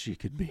selfish she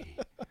could be.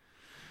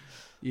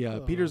 Yeah,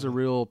 Peter's a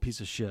real piece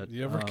of shit.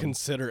 You ever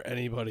consider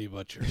anybody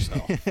but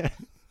yourself?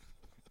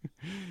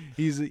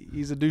 He's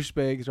a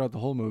douchebag throughout the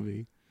whole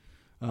movie.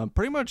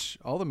 Pretty much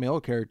all the male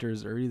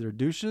characters are either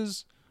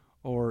douches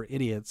or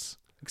idiots,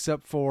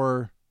 except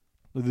for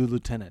the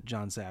lieutenant,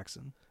 John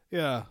Saxon.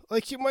 Yeah,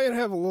 like you might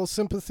have a little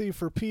sympathy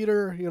for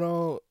Peter. You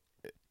know,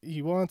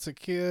 he wants a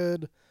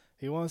kid.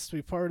 He wants to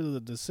be part of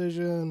the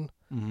decision.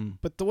 Mm-hmm.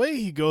 But the way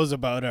he goes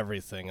about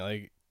everything,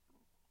 like,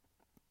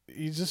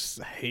 he's just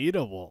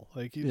hateable.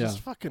 Like, you just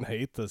fucking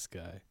hate this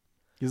guy.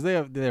 Because they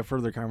have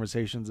further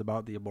conversations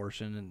about the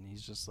abortion, and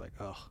he's just like,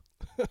 ugh.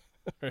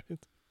 Right.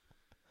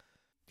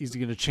 He's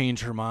going to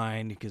change her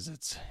mind because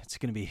it's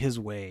going to be his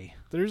way.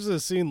 There's a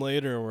scene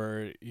later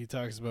where he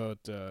talks about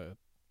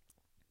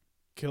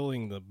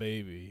killing the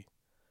baby,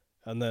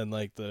 and then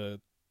like the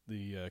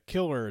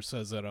killer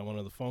says that on one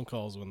of the phone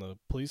calls when the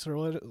police are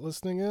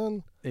listening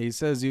in. He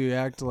says you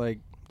act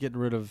like getting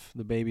rid of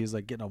the baby is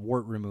like getting a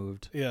wart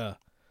removed. Yeah,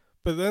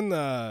 But then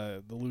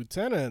the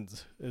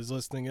lieutenant is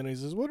listening and he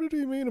says, "What did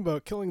he mean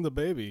about killing the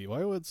baby?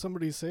 Why would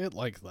somebody say it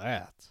like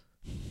that?"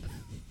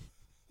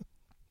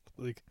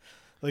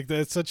 like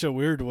that's such a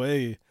weird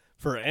way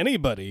for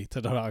anybody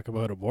to talk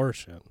about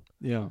abortion.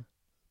 Yeah.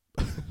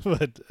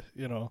 But,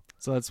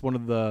 So that's one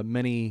of the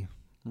many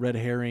red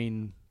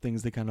herring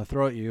things they kind of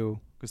throw at you,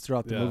 because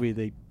throughout the movie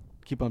they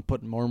keep on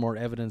putting more and more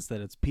evidence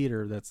that it's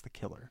Peter that's the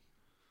killer.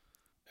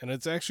 And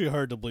it's actually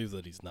hard to believe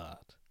that he's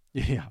not.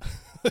 Yeah.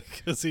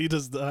 Because he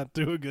does not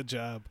do a good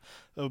job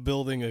of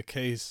building a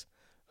case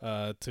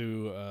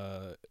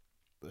to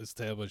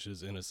establish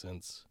his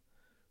innocence.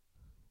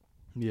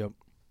 Yep.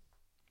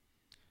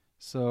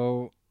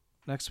 So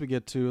next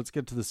let's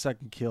get to the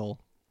second kill.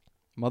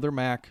 Mother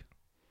Mac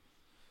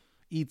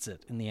eats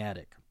it in the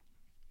attic,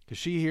 because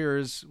she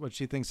hears what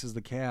she thinks is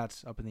the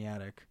cat up in the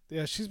attic.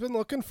 Yeah, she's been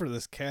looking for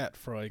this cat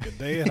for like a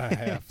day and a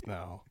half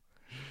now.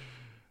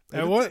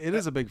 It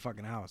is a big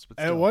fucking house. But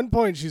at one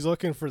point, she's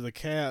looking for the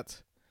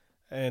cat,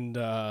 and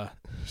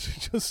she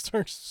just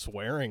starts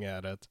swearing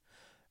at it.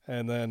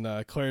 And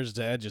then Claire's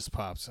dad just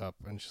pops up,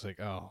 and she's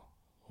like, "Oh,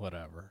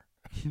 whatever."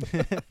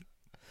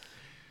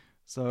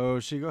 So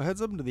she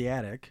heads up into the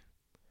attic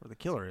where the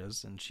killer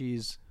is, and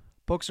she's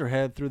pokes her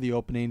head through the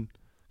opening,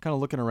 kind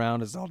of looking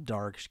around. It's all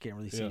dark. She can't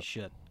really see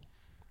shit.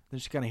 Then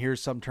she kind of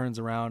hears something, turns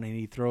around, and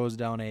he throws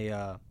down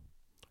a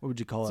what would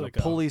you call it? Like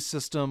a pulley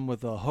system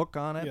with a hook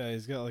on it. Yeah,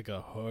 he's got like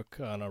a hook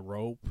on a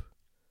rope.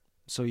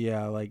 So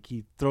yeah, like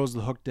he throws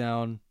the hook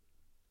down,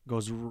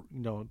 goes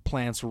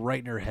plants right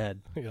in her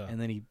head, and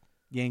then he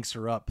yanks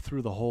her up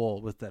through the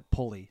hole with that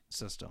pulley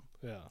system.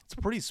 Yeah, it's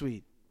a pretty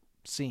sweet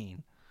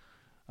scene.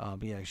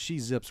 But yeah, she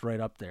zips right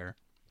up there.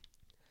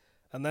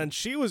 And then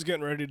she was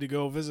getting ready to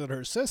go visit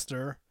her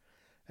sister,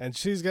 and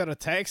she's got a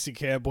taxi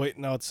cab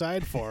waiting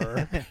outside for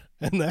her.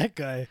 And that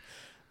guy,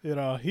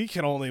 he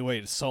can only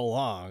wait so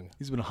long.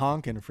 He's been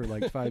honking for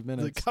like 5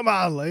 minutes. Like, come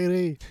on,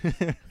 lady.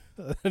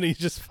 And he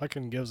just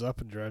fucking gives up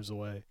and drives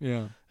away.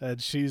 Yeah.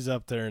 And she's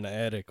up there in the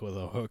attic with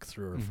a hook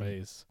through her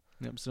face.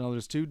 Yep. So now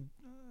there's 2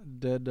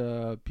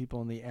 dead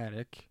people in the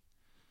attic.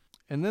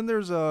 And then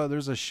there's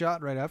a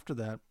shot right after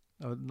that,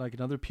 like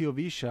another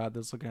POV shot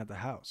that's looking at the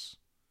house.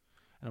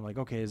 And I'm like,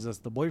 okay, is this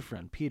the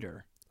boyfriend,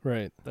 Peter?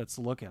 Right. That's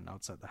looking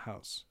outside the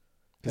house.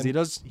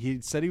 Because he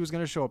said he was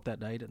going to show up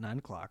that night at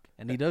 9:00,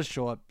 and he does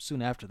show up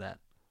soon after that.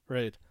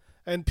 Right.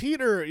 And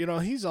Peter,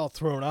 he's all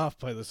thrown off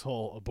by this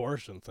whole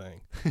abortion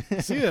thing.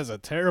 He has a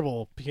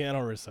terrible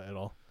piano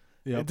recital.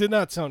 Yep. It did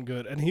not sound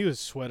good, and he was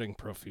sweating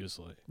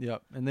profusely.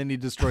 Yep. And then he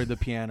destroyed the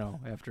piano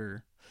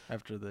after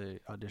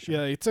the audition.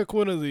 Yeah, he took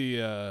one of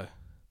the...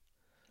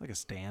 like a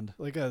stand?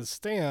 Like a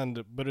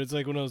stand, but it's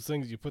like one of those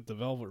things you put the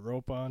velvet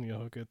rope on, you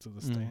hook it to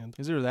the stand.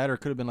 Is there that, or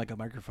could have been like a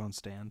microphone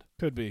stand?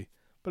 Could be.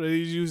 But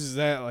he uses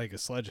that like a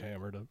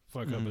sledgehammer to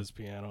fuck up his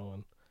piano,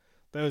 and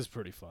that was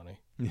pretty funny.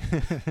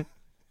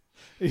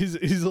 He's a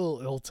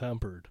little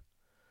ill-tempered,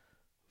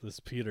 this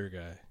Peter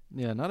guy.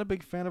 Yeah, not a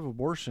big fan of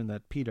abortion,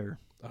 that Peter.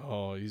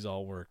 Oh, he's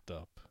all worked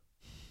up.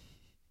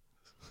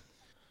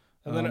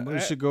 And then we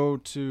should go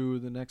to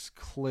the next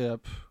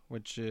clip,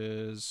 which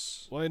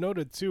is... Well, I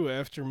noted, too,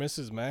 after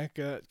Mrs. Mack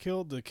got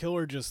killed, the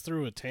killer just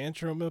threw a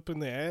tantrum up in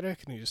the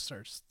attic, and he just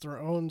starts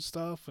throwing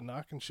stuff and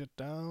knocking shit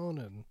down,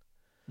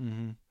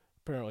 and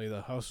apparently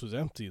the house was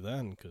empty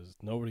then, because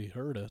nobody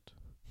heard it.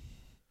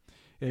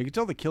 Yeah, you can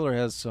tell the killer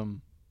has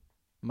some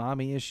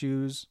mommy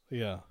issues.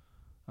 Yeah.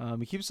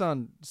 He keeps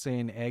on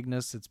saying,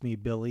 Agnes, it's me,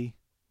 Billy.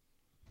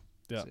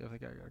 Yeah. See, I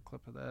think I got a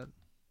clip of that.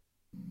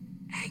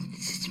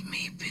 Agnes, it's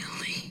me,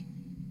 Billy.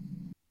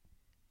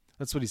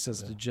 That's what he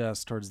says to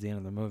Jess towards the end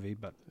of the movie.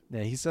 But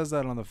yeah, he says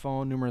that on the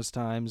phone numerous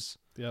times.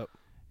 Yep.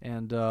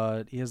 And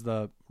he has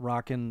the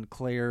rocking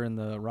Claire in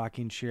the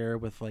rocking chair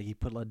with, like, he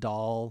put a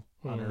doll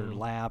on her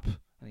lap,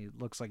 and he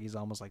looks like he's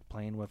almost like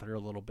playing with her a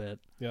little bit.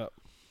 Yep.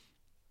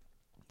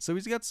 So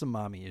he's got some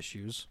mommy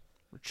issues,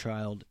 or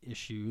child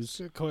issues.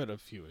 He's got quite a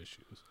few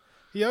issues.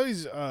 He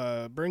always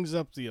brings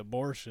up the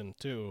abortion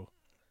too,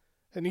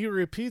 and he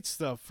repeats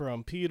stuff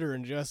from Peter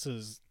and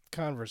Jess's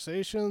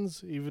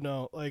conversations, even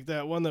though, like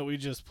that one that we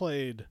just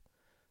played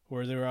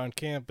where they were on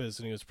campus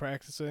and he was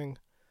practicing,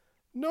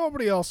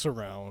 nobody else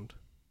around,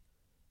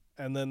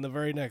 and then the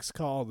very next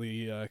call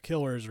the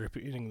killer is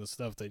repeating the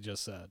stuff they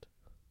just said.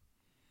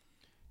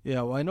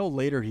 Yeah, well, I know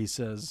later he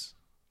says,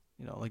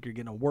 like you're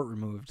getting a wart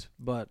removed,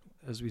 but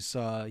as we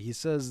saw, he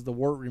says the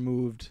wart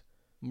removed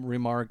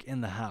remark in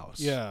the house.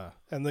 Yeah,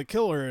 and the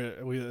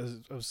killer, we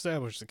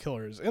established the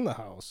killer is in the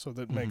house, so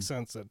that makes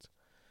sense that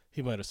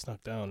he might have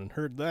snuck down and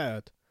heard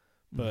that.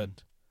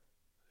 But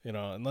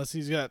unless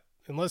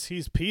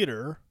he's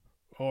Peter,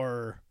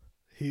 or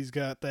he's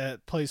got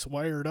that place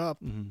wired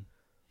up,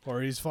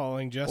 or he's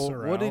following Jess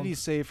around. What did he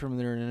say from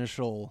their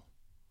initial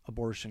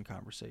abortion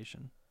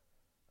conversation?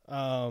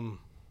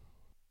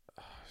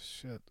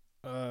 Shit.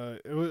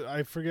 It was,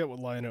 I forget what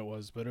line it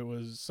was, but it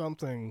was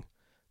something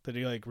that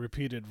he like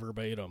repeated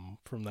verbatim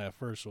from that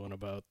first one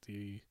about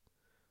the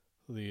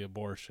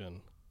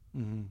abortion.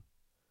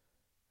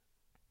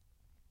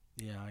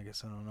 Yeah, I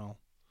guess I don't know.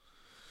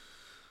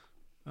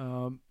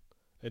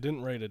 I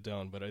didn't write it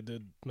down, but I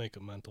did make a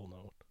mental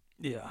note.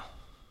 Yeah.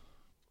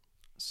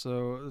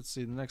 So let's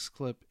see. The next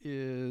clip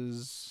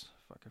is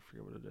I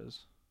forget what it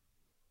is.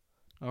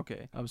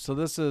 Okay. So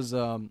this is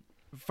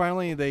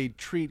finally they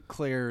treat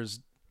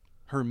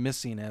her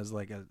missing as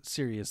like a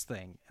serious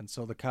thing, and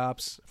so the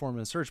cops form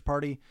a search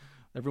party.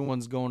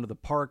 Everyone's going to the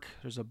park.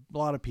 There's a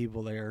lot of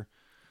people there,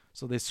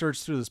 so they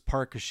search through this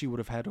park because she would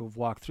have had to have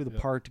walked through the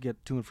park to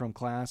get to and from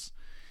class.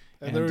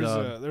 And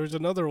there was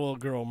another little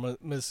girl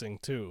missing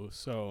too.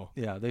 So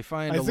yeah, they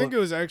find. I think it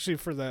was actually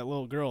for that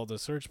little girl, the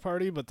search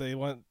party, but they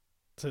went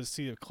to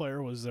see if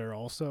Claire was there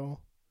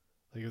also.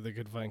 Like if they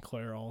could find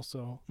Claire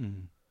also.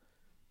 Mm-hmm.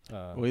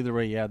 Well, either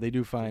way, yeah, they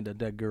do find a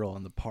dead girl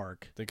in the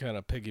park. They kind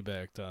of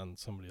piggybacked on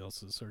somebody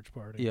else's search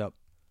party. Yep.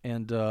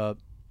 And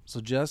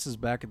so Jess is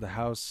back at the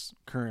house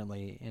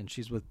currently, and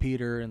she's with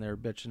Peter, and they're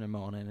bitching and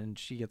moaning, and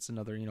she gets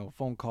another,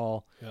 phone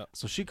call. Yep.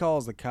 So she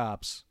calls the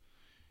cops,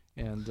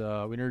 and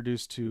we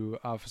introduced to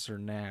Officer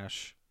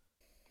Nash.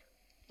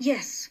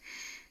 Yes.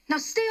 Now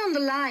stay on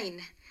the line.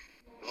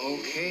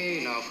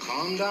 Okay, now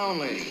calm down,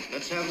 lady.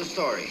 Let's have the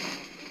story.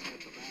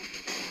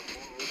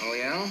 Oh,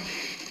 yeah?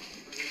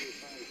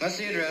 What's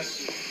the address?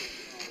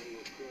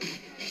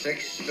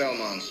 6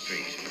 Belmont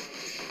Street.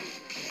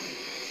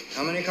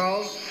 How many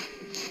calls?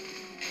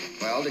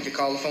 Well, did you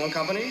call the phone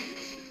company?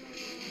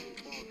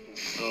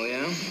 Oh,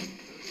 yeah?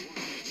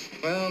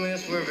 Well,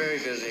 miss, we're very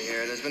busy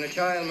here. There's been a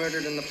child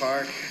murdered in the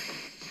park.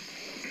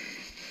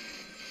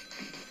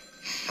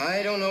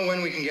 I don't know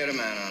when we can get a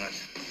man on it.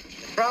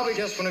 It's probably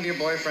just one of your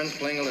boyfriends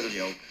playing a little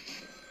joke.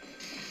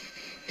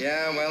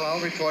 Yeah, well, I'll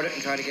report it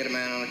and try to get a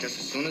man on it just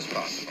as soon as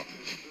possible.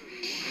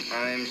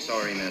 I'm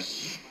sorry,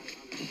 miss.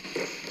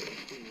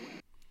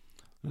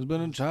 There's been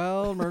a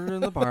child murdered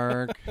in the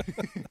park.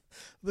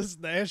 This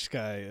Nash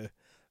guy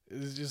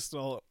is just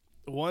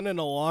one in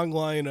a long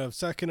line of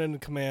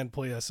second-in-command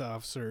police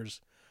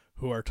officers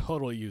who are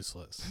totally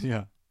useless.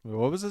 Yeah.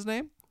 What was his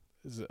name?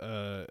 Is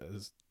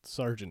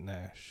Sergeant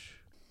Nash.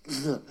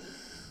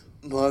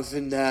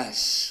 Marvin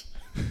Nash.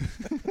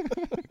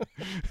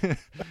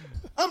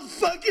 I'm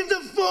fucking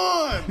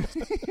deformed!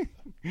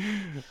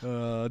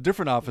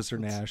 Different Officer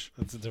Nash.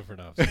 That's a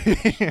different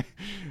officer.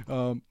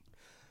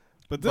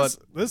 But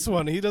this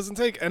one, he doesn't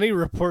take any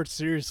reports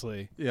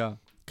seriously. Yeah.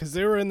 Because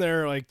they were in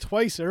there like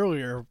twice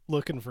earlier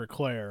looking for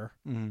Claire.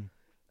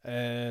 Mm-hmm.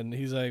 And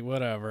he's like,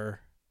 whatever.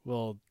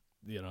 Well,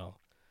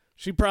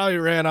 she probably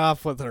ran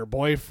off with her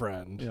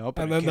boyfriend. Yeah, up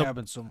in a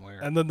cabin somewhere.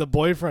 And then the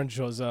boyfriend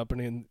shows up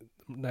and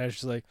Nash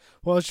is like,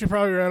 well, she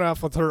probably ran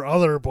off with her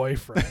other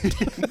boyfriend.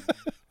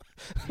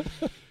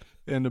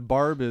 And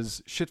Barb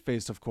is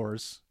shit-faced, of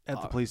course,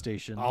 at the police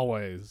station.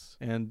 Always.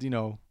 And,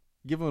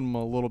 giving him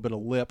a little bit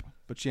of lip,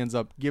 but she ends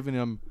up giving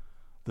him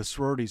the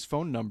sorority's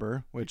phone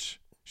number,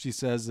 which she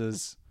says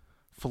is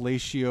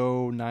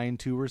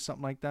Fellatio92 or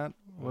something like that.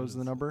 What was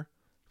the number?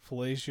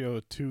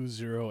 Fellatio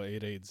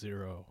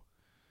 20880.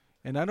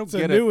 And I don't it's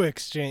get a it. New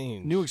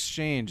exchange. New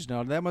exchange.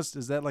 Now,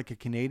 is that like a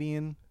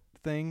Canadian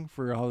thing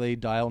for how they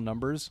dial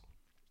numbers?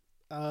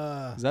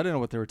 Because I didn't know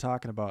what they were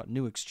talking about.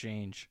 New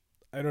exchange.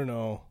 I don't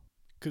know.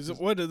 Because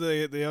what did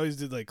they always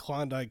did, like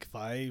Klondike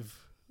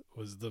 5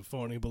 was the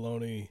phony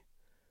baloney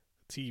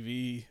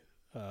TV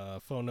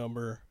phone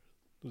number.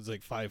 It was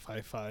like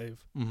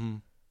 555. Mm-hmm.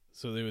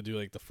 So they would do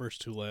like the first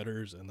two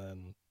letters and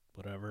then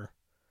whatever.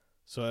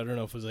 So I don't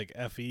know if it was like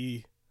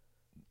FE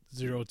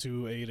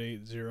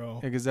 02880. Yeah,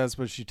 because that's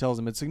what she tells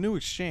him. It's a new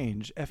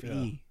exchange, FE.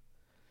 Yeah.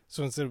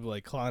 So instead of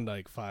like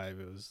Klondike 5,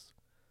 it was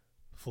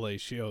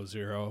Fellatio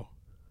 0.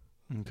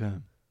 Okay.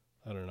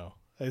 I don't know.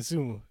 I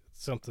assume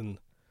it's something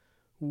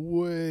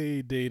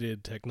way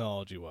dated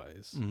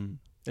technology-wise. Mm-hmm.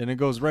 And it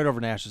goes right over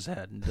Nash's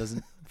head. And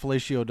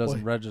Fellatio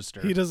doesn't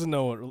register. He doesn't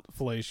know what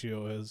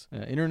fellatio is.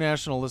 Yeah,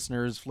 international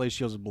listeners,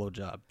 fellatio's a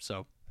blowjob.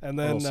 So. And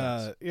then,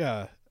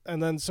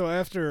 and then so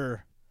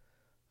after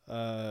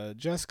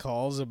Jess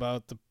calls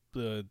about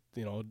the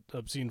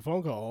obscene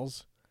phone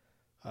calls,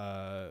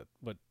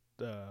 but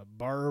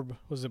Barb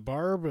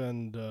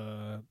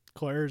and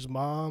Claire's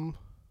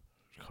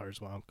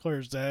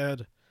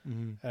dad,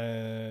 mm-hmm.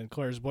 and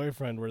Claire's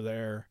boyfriend were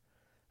there,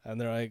 and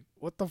they're like,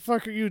 "What the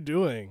fuck are you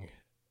doing?"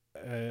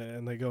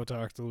 And they go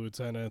talk to the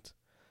lieutenant,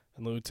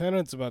 and the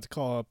lieutenant's about to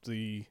call up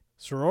the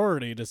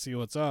sorority to see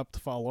what's up, to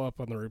follow up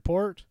on the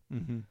report,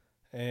 mm-hmm.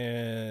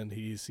 and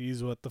he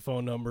sees what the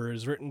phone number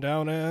is written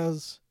down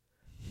as.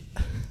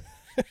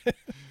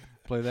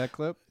 Play that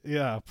clip?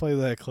 Yeah, play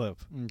that clip.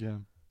 Okay.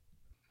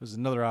 There's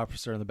another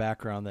officer in the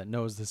background that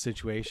knows the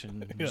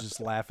situation and he's just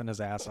laughing his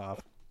ass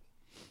off.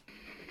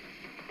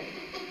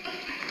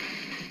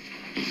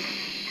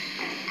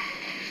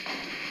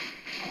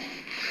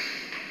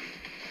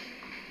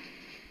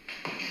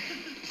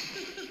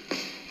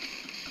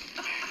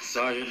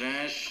 Sergeant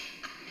Nash,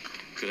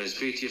 could I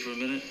speak to you for a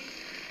minute?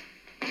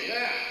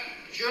 Yeah,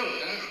 sure,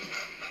 Lieutenant.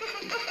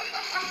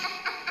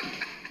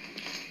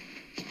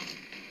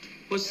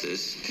 What's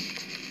this?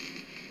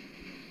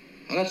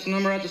 Well, that's the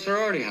number at the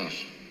sorority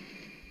house.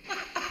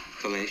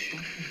 Fellatio?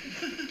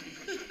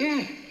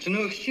 Yeah, it's a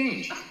new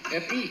exchange.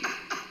 FE.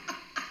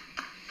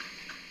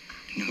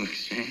 New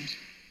exchange?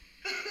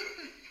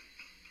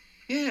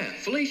 Yeah,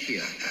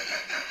 Felicia.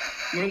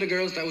 One of the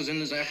girls that was in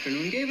this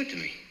afternoon gave it to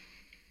me.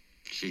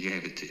 She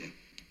gave it to you.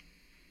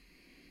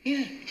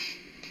 Yeah.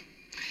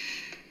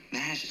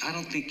 Nash, I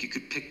don't think you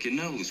could pick your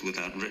nose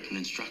without written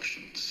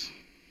instructions.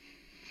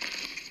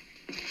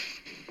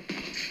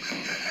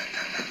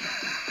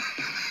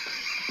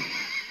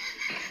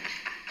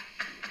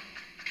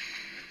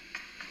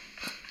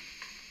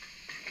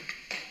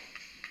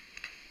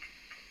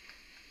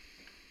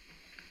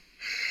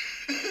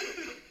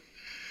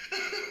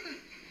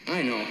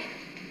 I know.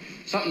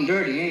 Something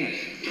dirty, ain't it?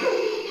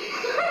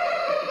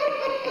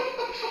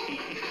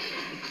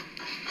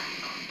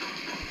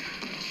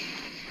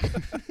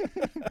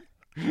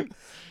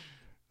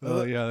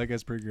 Oh yeah, that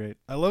guy's pretty great.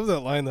 I love that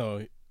line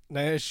though.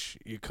 Nash,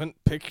 you couldn't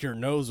pick your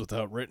nose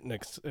without written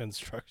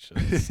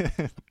instructions.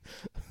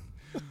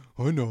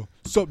 I know.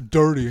 Something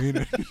dirty, ain't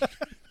it?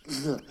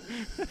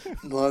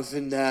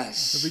 Marvin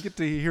Nash. We get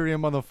to hear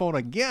him on the phone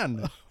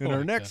again in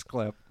our next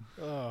clip.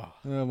 Oh.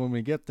 When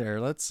we get there,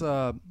 let's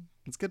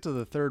get to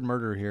the third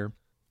murder here.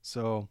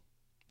 So,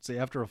 say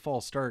after a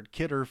false start,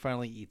 Kidder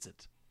finally eats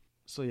it.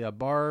 So yeah,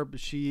 Barb,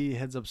 she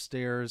heads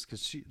upstairs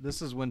because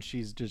this is when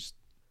she's just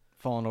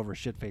falling over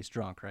shit-faced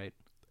drunk, right?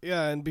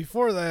 Yeah, and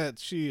before that,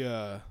 she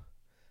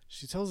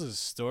tells a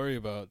story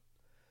about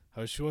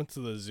how she went to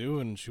the zoo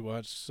and she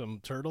watched some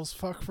turtles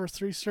fuck for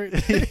 3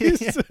 straight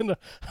days. And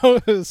how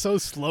it was so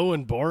slow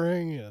and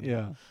boring. And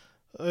Yeah.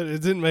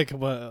 It didn't make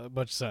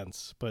much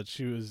sense, but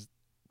she was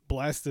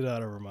blasted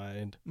out of her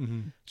mind.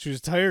 Mm-hmm. She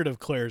was tired of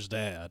Claire's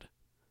dad.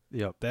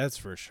 Yep. That's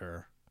for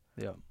sure.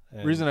 Yep.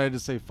 And The reason I had to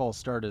say false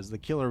start is the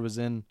killer was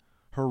in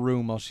her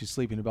room while she's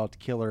sleeping about to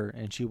kill her,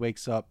 and she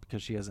wakes up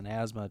because she has an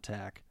asthma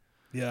attack.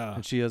 Yeah.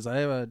 And she has, I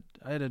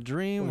had a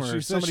dream Well,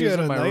 where she said somebody was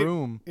in my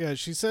room. Yeah,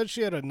 she said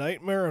she had a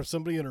nightmare of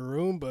somebody in her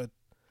room, but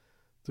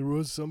there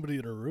was somebody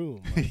in her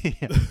room.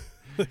 Yeah.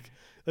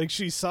 like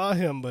she saw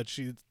him, but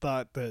she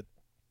thought that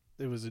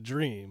it was a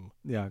dream.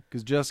 Yeah,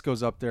 because Jess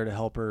goes up there to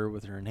help her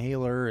with her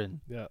inhaler, and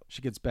Yeah.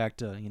 she gets back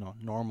to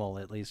normal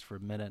at least for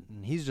a minute,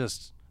 and he's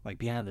just like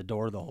behind the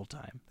door the whole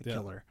time, the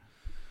killer.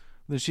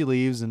 Then she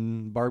leaves,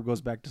 and Barb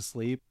goes back to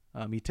sleep.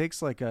 He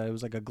takes it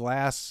was like a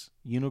glass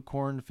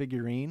unicorn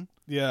figurine.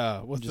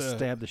 Yeah, and just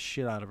stabbed the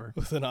shit out of her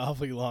with an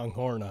awfully long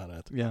horn on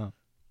it. Yeah.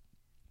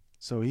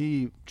 So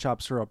he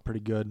chops her up pretty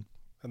good.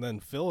 And then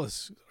Phil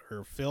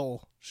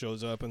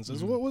shows up and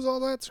says, "What was all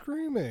that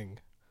screaming?"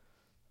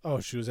 Oh,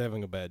 she was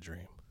having a bad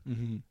dream.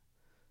 Mm-hmm.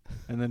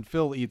 And then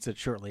Phil eats it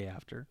shortly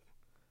after,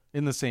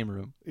 in the same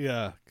room.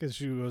 Yeah, because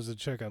she goes to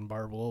check on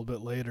Barb a little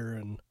bit later,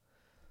 and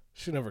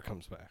she never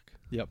comes back.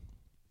 Yep.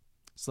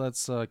 So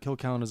that's kill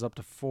count is up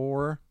to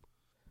 4.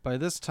 By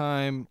this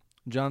time,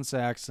 John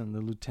Saxon,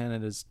 the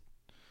lieutenant, is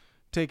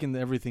taking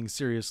everything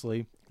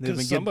seriously.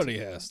 Because somebody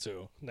has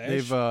to.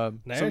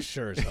 Nash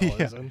sure as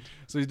hell isn't.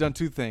 So he's done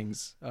 2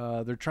 things.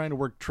 They're trying to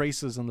work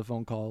traces on the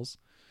phone calls.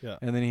 Yeah.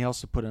 And then he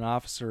also put an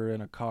officer in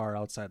a car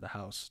outside the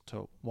house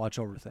to watch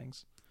over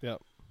things.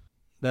 Yep.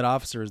 That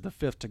officer is the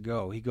 5th to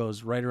go. He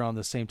goes right around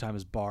the same time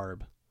as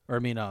Barb. Or I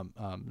mean,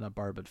 not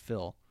Barb, but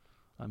Phil.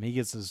 He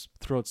gets his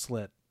throat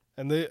slit.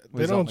 And they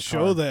don't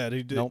show that.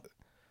 He did. Nope.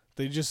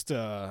 They just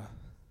the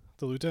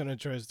lieutenant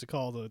tries to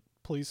call the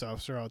police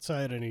officer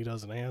outside and he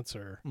doesn't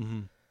answer. Mm-hmm.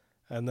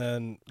 And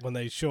then when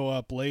they show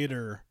up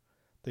later,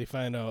 they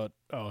find out,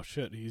 oh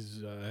shit,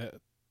 he's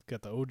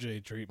got the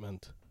OJ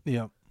treatment.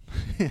 Yep.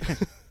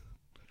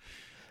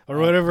 Or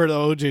whatever the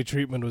OJ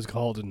treatment was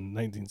called in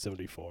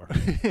 1974.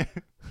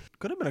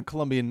 Could have been a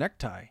Colombian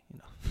necktie.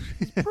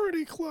 It's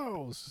pretty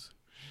close.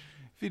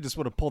 If he just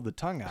would have pulled the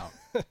tongue out.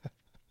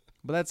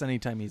 But that's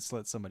anytime he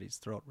slit somebody's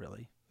throat,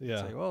 really. Yeah.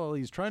 It's like, well,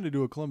 he's trying to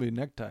do a Colombian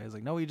necktie. He's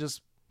like, no, he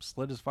just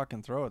slit his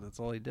fucking throat. That's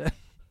all he did.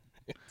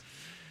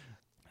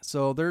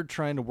 So they're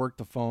trying to work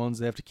the phones.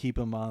 They have to keep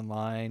him on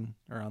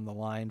the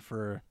line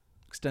for an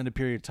extended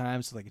period of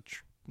time so they can,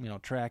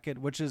 track it.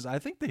 Which is, I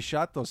think they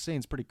shot those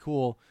scenes pretty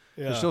cool.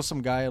 Yeah. They show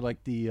some guy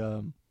like the,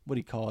 what do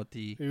you call it?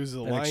 He was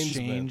a linesman.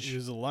 Exchange. He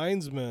was a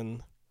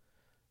linesman,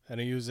 and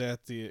he was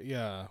at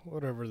the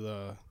whatever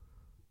the.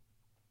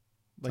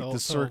 Like the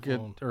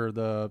circuit or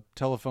the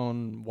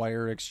telephone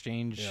wire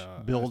exchange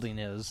building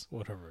is.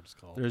 Whatever it's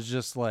called. There's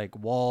just like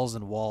walls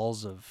and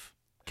walls of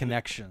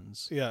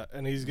connections. Yeah,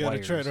 and he's got to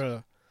try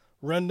to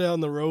run down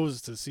the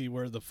rows to see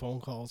where the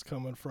phone call's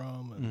coming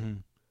from.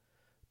 And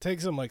it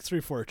takes him like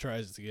 3-4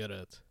 tries to get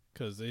it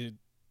because they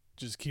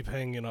just keep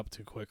hanging up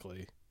too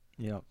quickly.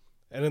 Yep.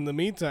 And in the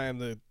meantime,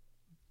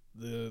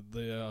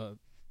 the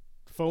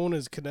phone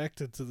is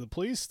connected to the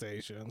police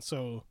station,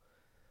 so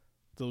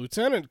the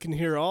lieutenant can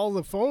hear all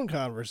the phone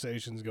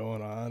conversations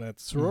going on at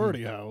the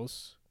sorority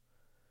house,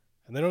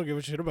 and they don't give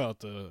a shit about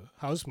the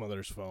house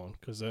mother's phone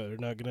because they're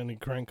not getting any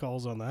crank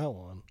calls on that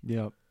one.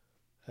 Yep.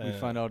 We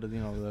find out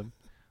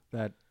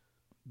that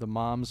the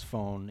mom's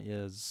phone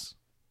is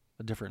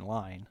a different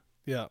line.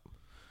 Yeah.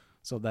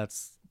 So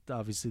that's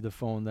obviously the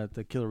phone that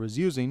the killer was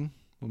using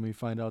when we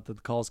find out that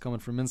the call's coming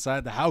from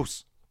inside the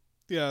house.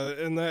 Yeah,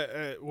 and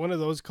that one of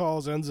those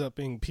calls ends up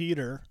being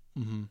Peter.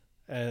 Mm-hmm.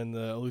 And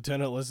the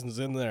lieutenant listens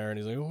in there, and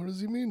he's like, what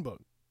does he mean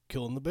about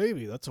killing the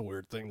baby? That's a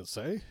weird thing to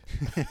say.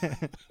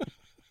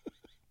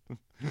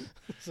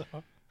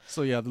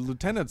 So yeah, the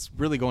lieutenant's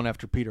really going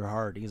after Peter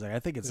hard. He's like, I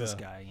think it's this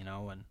Yeah. guy,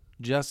 and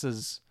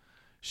Jess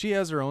she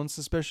has her own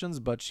suspicions,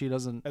 but she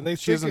doesn't. And they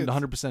she think isn't it's-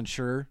 100%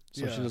 sure,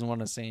 so Yeah. she doesn't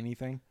want to say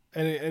anything.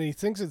 And he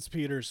thinks it's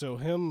Peter, so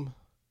him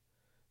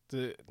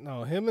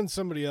and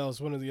somebody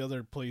else, one of the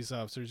other police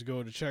officers,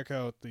 go to check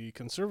out the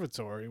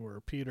conservatory where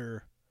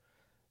Peter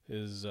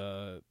is,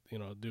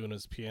 doing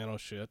his piano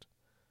shit,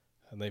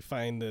 and they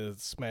find the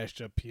smashed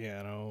up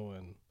piano,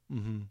 and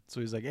So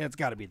he's like, it's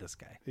got to be this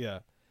guy. yeah,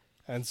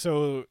 and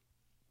so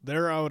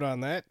they're out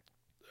on that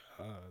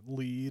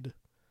lead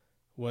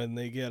when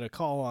they get a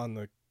call on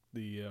the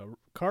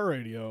car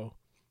radio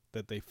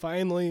that they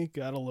finally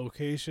got a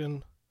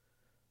location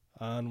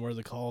on where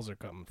the calls are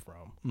coming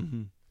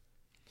from.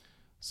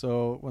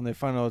 So when they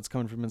find out it's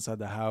coming from inside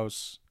the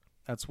house,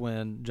 that's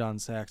when John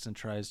Saxon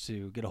tries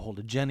to get a hold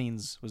of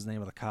Jennings, was the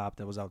name of the cop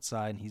that was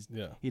outside,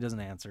 and he doesn't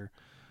answer.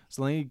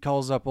 So then he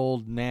calls up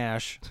old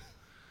Nash,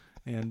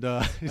 and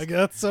I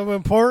got some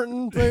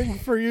important thing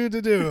for you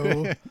to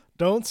do.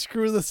 Don't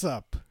screw this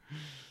up.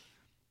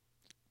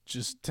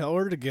 Just tell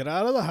her to get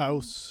out of the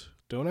house.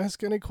 Don't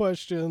ask any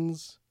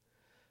questions.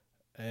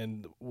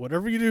 And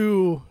whatever you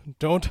do,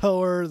 don't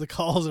tell her the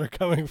calls are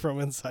coming from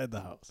inside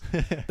the house.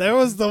 That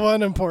was the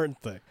one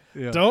important thing.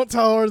 Yeah. Don't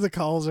tell her the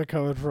calls are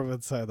coming from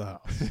inside the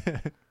house.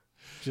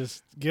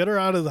 Just get her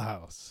out of the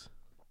house.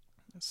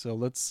 So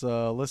let's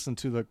listen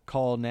to the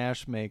call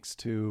Nash makes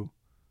to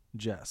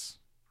Jess.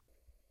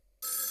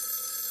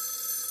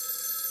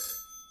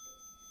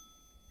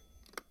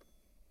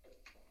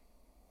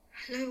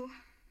 Hello,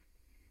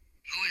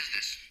 Who is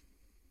this?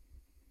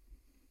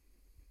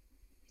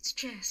 it's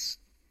Jess.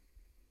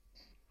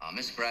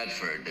 Miss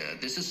Bradford,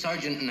 this is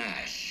Sergeant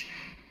Nash.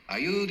 Are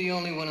you the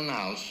only one in the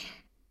house?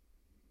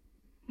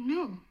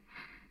 No.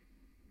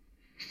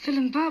 Phil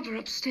and Bob are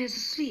upstairs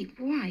asleep.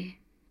 Why?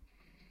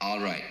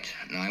 All right.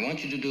 Now, I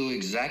want you to do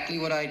exactly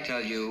what I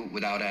tell you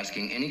without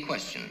asking any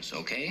questions,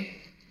 okay?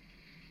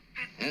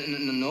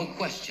 No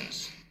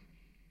questions.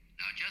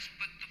 Now, just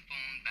put the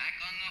phone back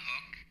on the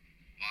hook,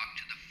 walk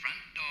to the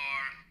front door,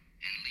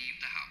 and leave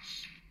the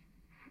house.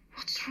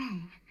 What's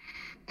wrong?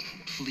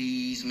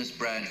 Please, Miss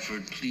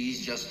Bradford,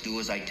 please just do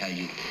as I tell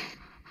you.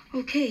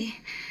 Okay.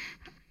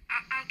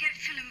 I'll get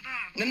Phil and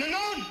Bob.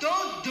 No,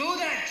 don't do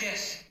that,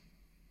 Jess.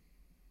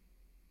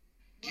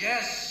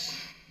 Jess,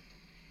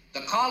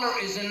 the caller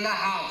is in the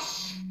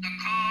house. The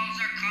calls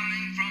are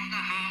coming from the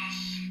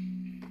house.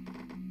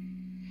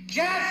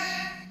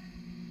 Jess!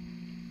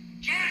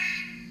 Jess,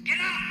 get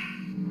up!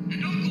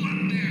 And don't go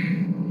up there.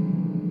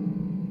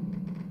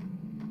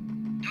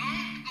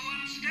 Don't go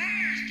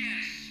upstairs,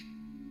 Jess.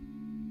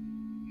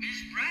 Miss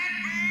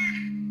Bradford!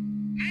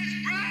 Miss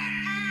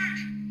Bradford!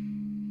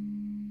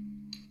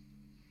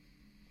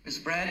 Miss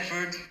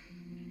Bradford?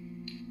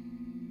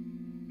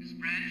 Miss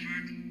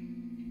Bradford?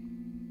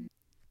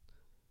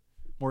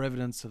 More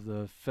evidence of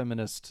the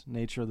feminist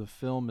nature of the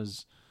film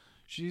is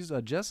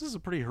Jess is a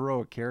pretty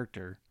heroic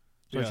character,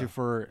 especially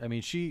for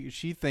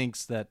she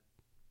thinks that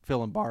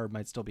Phil and Barb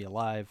might still be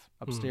alive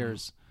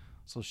upstairs,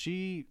 so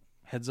she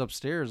heads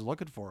upstairs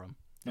looking for him,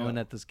 knowing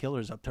that this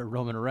killer's up there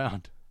roaming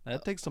around.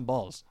 That takes some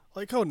balls.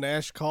 Like how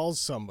Nash calls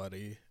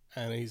somebody,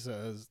 and he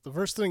says, the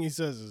first thing he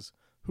says is,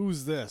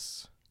 "Who's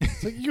this?"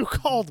 It's like, you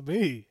called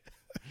me.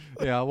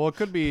 Yeah, well, it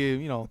could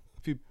be, a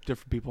few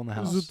different people in the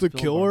house. Is it the Phil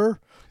and killer?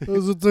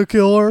 Is it the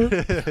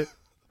killer?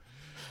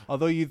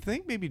 Although you'd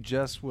think maybe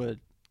Jess would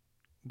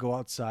go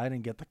outside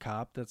and get the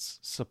cop that's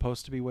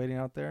supposed to be waiting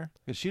out there,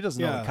 because she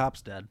doesn't know the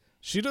cop's dead.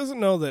 She doesn't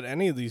know that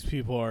any of these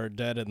people are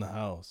dead in the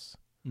house.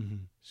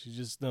 Mm-hmm. She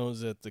just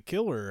knows that the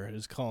killer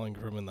is calling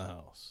from in the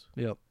house.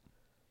 Yep.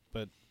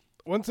 But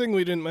one thing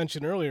we didn't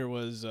mention earlier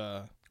was...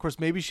 of course,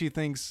 maybe she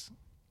thinks,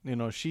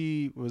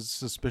 she was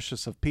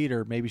suspicious of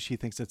Peter. Maybe she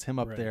thinks it's him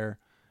up there,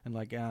 and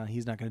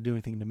he's not going to do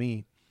anything to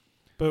me.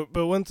 But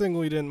one thing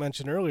we didn't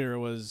mention earlier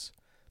was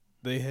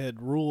they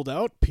had ruled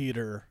out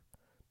Peter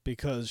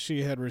because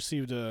she had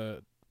received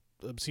a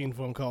obscene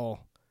phone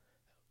call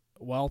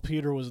while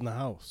Peter was in the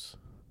house.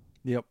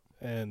 Yep.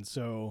 And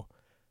so,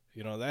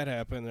 that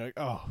happened. They're like,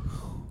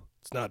 oh,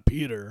 it's not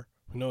Peter.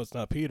 We know it's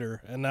not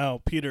Peter. And now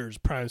Peter's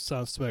prime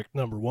suspect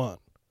number one.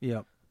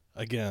 Yep.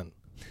 Again.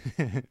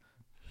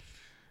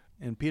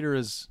 And Peter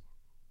is,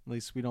 at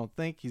least we don't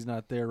think he's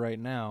not there right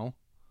now,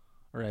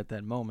 or at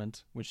that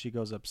moment when she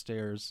goes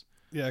upstairs.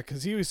 Yeah,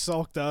 because he was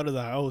sulked out of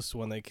the house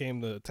when they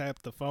came to tap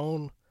the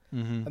phone.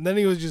 Mm-hmm. And then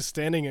he was just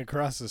standing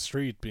across the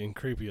street being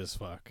creepy as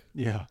fuck.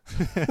 Yeah.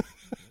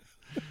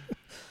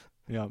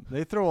 Yeah,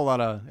 they throw a lot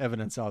of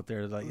evidence out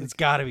there. Like,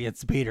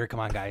 it's Peter. Come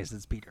on, guys,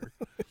 it's Peter.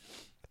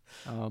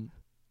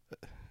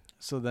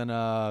 So then...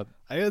 I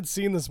had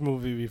seen this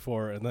movie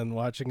before, and then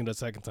watching it a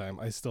second time,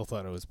 I still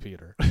thought it was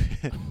Peter.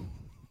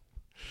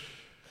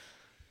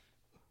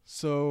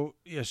 So,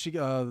 yeah,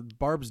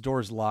 Barb's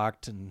door's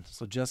locked, and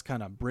so Jess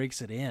kind of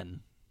breaks it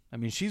in I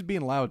mean, she's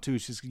being loud too.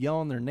 She's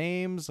yelling their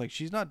names. Like,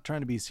 she's not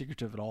trying to be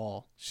secretive at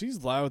all.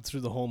 She's loud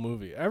through the whole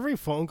movie. Every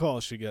phone call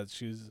she gets,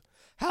 she's,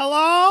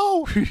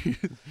 hello?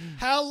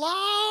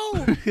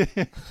 Hello?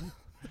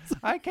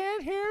 I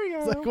can't hear you.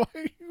 It's like, why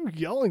are you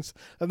yelling?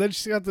 And then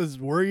she's got this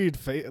worried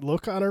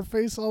look on her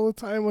face all the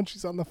time when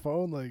she's on the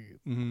phone. Like,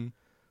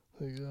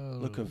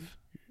 Look of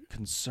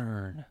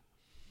concern.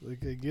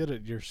 Like, I get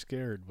it. You're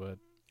scared, but.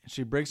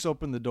 She breaks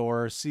open the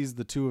door, sees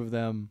the two of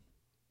them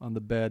on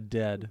the bed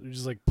dead. They're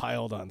just like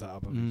piled on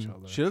top of each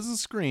other. She doesn't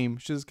scream.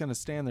 She just kind of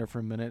stand there for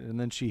a minute, and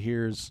then she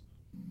hears,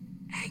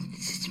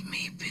 Agnes, it's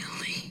me,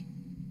 Billy.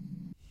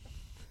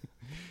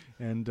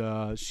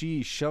 and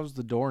she shoves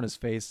the door in his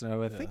face. And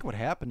I think what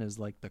happened is,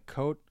 like, the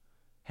coat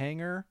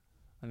hanger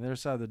on the other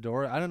side of the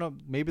door, I don't know,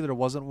 maybe there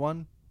wasn't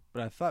one,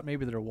 but I thought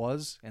maybe there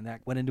was, and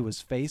that went into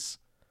his face.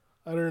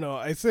 I don't know.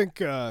 I think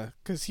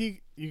because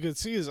you could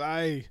see his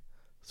eye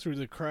through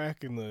the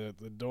crack in the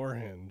door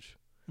hinge.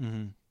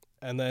 Mm-hmm.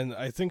 And then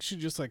I think she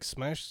just like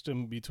smashed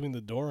him between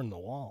the door and the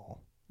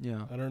wall.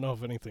 Yeah. I don't know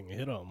if anything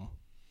hit him.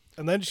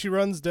 And then she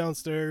runs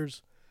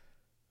downstairs,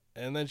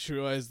 and then she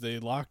realized they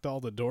locked all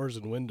the doors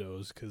and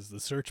windows because the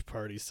search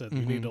party said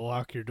you need to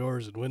lock your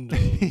doors and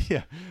windows.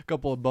 Yeah. A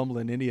couple of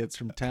bumbling idiots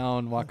from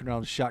town walking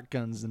around with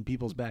shotguns in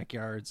people's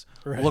backyards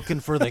looking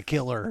for the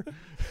killer.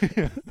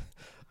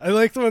 I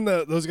liked when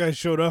those guys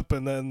showed up,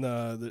 and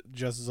then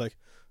Jess is like,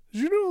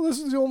 did you know this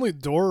is the only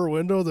door or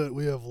window that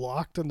we have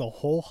locked in the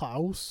whole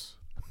house?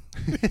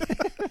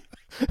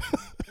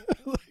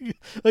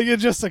 like it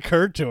just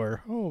occurred to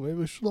her. Oh, maybe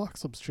we should lock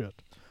some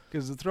shit.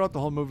 Because throughout the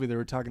whole movie, they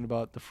were talking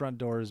about the front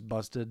door is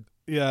busted.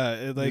 Yeah,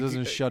 it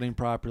isn't shutting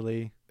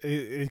properly.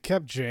 It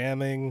kept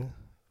jamming.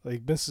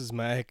 Like Mrs.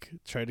 Mack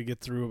tried to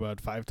get through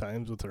about 5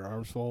 times with her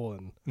arms full,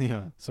 and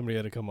somebody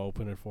had to come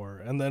open it for her.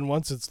 And then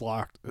once it's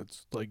locked,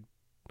 it's like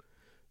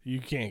you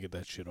can't get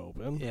that shit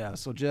open. Yeah,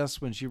 so Jess,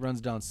 when she runs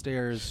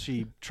downstairs,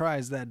 she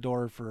tries that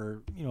door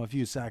for a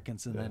few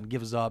seconds and then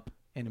gives up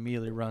and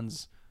immediately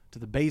runs to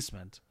the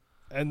basement.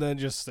 And then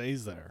just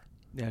stays there.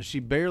 Yeah, she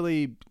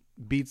barely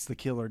beats the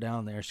killer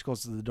down there. She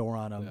goes to the door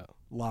on him,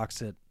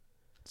 locks it.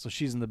 So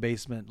she's in the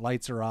basement,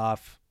 lights are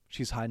off.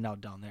 She's hiding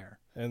out down there.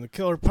 And the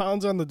killer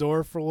pounds on the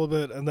door for a little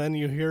bit, and then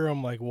you hear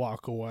him like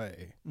walk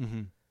away.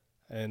 Mm-hmm.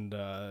 And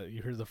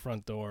you hear the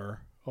front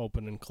door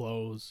open and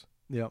close.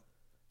 Yep.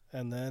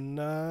 And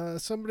then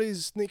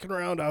somebody's sneaking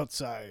around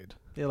outside.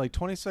 Yeah, like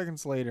 20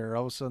 seconds later,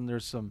 all of a sudden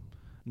there's some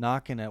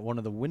knocking at one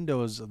of the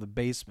windows of the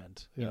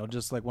basement. You know,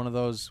 just like one of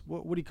those,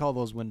 what do you call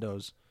those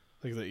windows?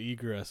 Like the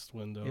egress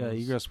windows. Yeah,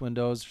 egress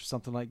windows or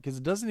something like, because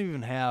it doesn't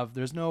even have,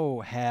 there's no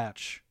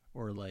hatch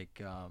or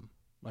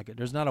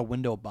there's not a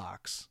window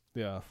box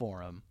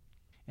for him.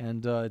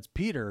 And it's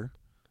Peter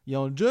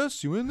yelling,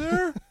 Jess, you in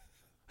there?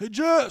 Hey,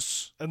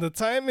 Jess! And the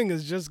timing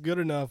is just good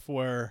enough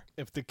where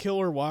if the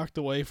killer walked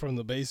away from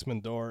the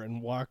basement door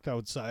and walked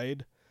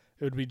outside,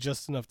 it would be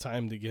just enough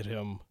time to get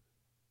him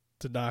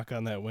to knock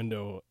on that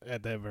window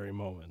at that very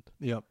moment.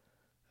 Yep.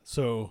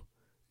 So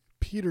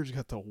Peter's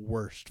got the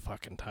worst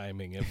fucking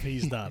timing if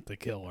he's not the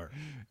killer.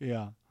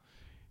 Yeah.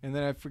 And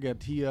then I forget,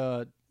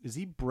 does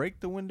he break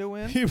the window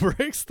in? He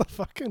breaks the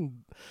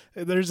fucking,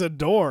 there's a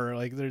door,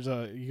 like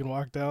you can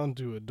walk down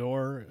to a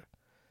door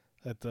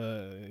at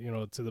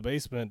to the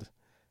basement,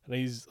 and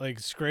he's like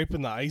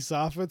scraping the ice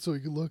off it so he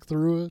can look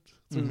through it,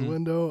 through the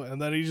window,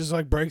 and then he just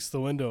like breaks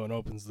the window and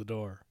opens the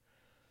door.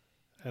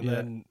 And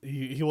then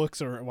he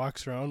walks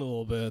around a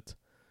little bit,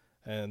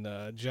 and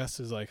Jess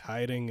is like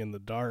hiding in the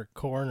dark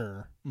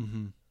corner.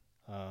 Mm-hmm.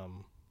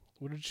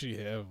 What did she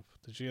have?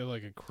 Did she have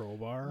like a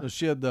crowbar? No,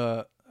 she had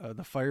the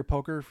fire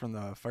poker from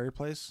the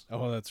fireplace.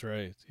 Oh, that's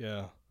right.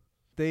 Yeah.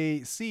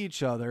 They see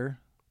each other.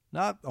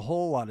 Not a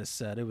whole lot is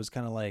said. It was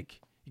kind of like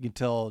you can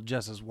tell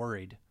Jess is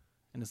worried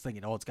and is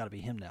thinking, oh, it's got to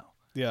be him now.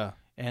 Yeah.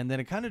 And then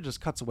it kind of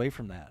just cuts away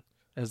from that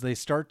as they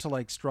start to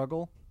like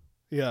struggle.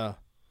 Yeah.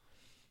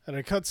 And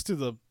it cuts to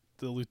the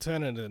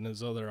lieutenant and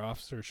his other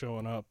officer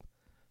showing up,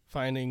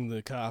 finding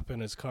the cop in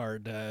his car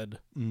dead,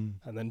 and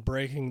then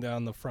breaking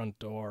down the front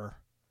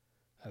door,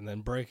 and then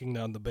breaking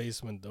down the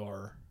basement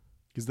door.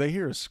 Because they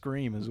hear a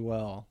scream as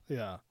well.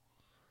 Yeah.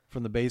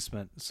 From the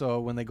basement. So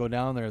when they go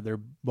down there,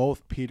 they're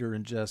both, Peter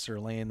and Jess, are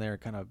laying there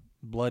kind of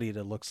bloodied,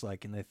 it looks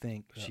like, and they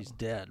think she's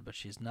dead, but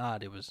she's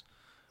not. It was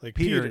like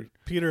Peter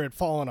had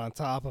fallen on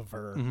top of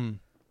her,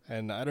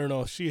 and I don't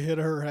know if she hit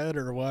her head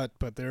or what,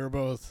 but they were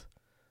both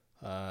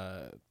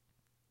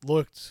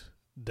looked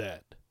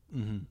dead.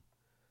 Mm-hmm.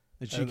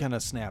 And she kind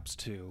of snaps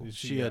too.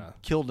 She had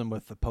killed him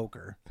with the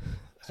poker.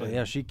 So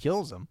yeah, she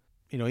kills him.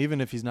 Even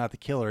if he's not the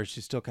killer,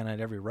 she still kind of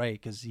had every right,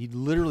 because he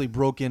literally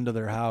broke into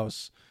their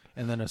house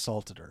and then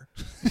assaulted her.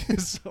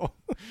 So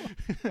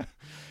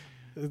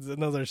it's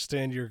another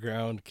stand your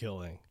ground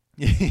killing.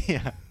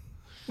 Yeah.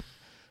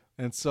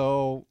 And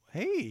so,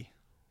 hey,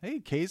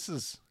 case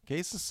is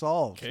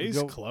solved.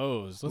 Case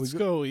closed. Let's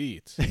go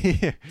eat.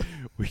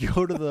 We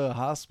go to the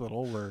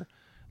hospital where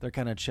they're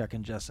kind of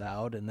checking Jess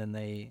out, and then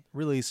they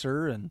release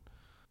her. And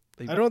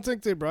I don't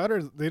think they brought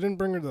her. They didn't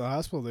bring her to the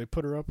hospital. They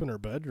put her up in her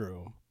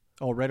bedroom.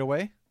 Oh, right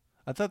away?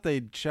 I thought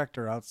they checked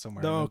her out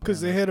somewhere. No,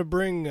 because they had to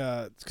bring,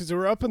 because they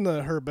were up in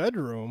her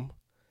bedroom,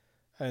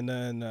 and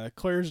then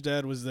Claire's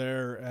dad was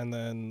there, and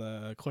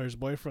then Claire's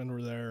boyfriend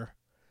were there,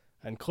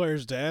 and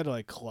Claire's dad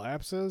like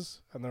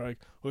collapses, and they're like,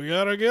 "We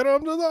gotta get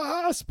him to the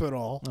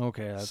hospital."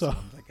 Okay, that's what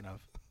I'm thinking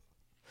of.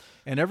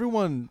 And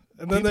everyone,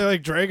 and then they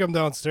like drag him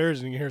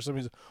downstairs, and you hear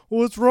somebody say,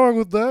 "What's wrong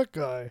with that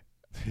guy?"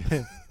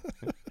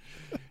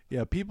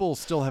 Yeah, people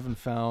still haven't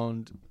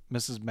found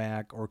Mrs.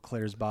 Mack or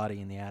Claire's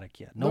body in the attic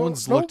yet. No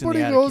one's looked in the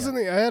attic Nobody goes yet. in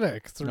the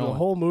attic through the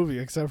whole movie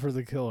except for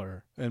the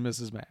killer and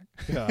Mrs. Mack.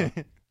 Yeah.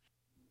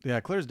 Yeah,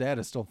 Claire's dad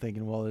is still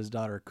thinking, well, his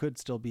daughter could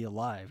still be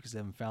alive because they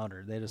haven't found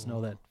her. They just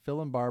know that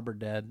Phil and Barb are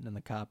dead and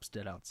the cops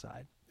dead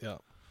outside. Yeah,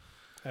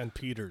 and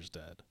Peter's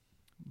dead.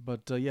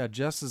 But yeah,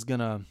 Jess is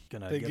gonna.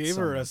 They gave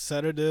her a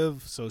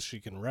sedative so she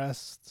can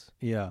rest.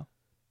 Yeah,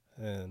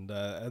 and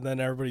then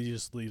everybody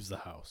just leaves the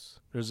house.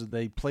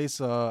 They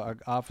place a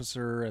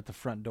officer at the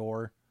front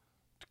door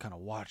to kind of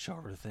watch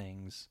over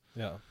things.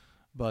 Yeah,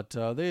 but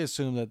they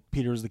assume that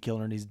Peter's the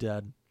killer and he's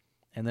dead,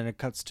 and then it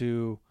cuts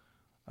to.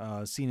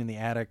 Scene in the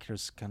attic.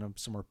 There's kind of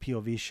some more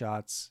POV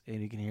shots,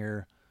 and you can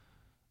hear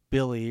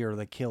Billy or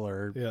the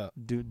killer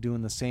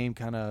doing the same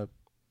kind of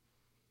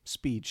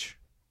speech.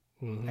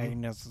 Mm-hmm. Hey,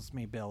 this is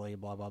me, Billy.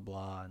 Blah blah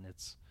blah, and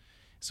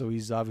so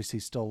he's obviously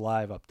still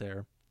alive up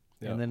there.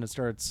 And then it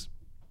starts,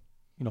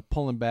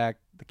 pulling back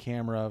the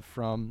camera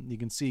from. You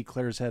can see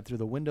Claire's head through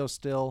the window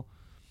still,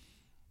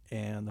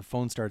 and the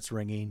phone starts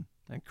ringing,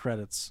 and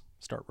credits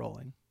start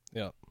rolling.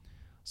 Yeah.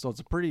 So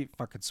it's a pretty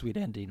fucking sweet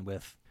ending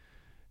with.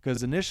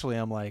 Because initially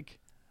I'm like,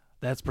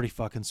 that's pretty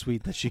fucking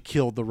sweet that she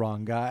killed the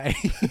wrong guy.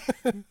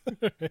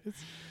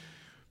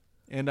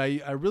 And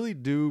I really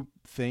do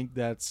think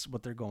that's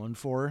what they're going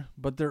for.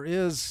 But there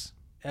is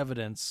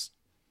evidence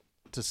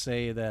to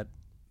say that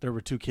there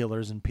were two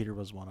killers and Peter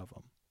was one of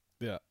them.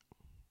 Yeah.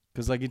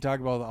 Because like you talk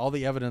about all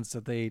the evidence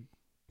that they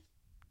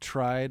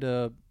try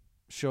to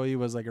show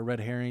you as like a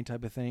red herring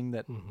type of thing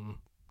that,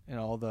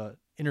 all the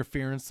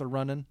interference they're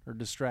running or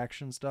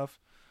distraction stuff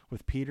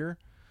with Peter.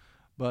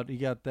 But you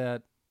got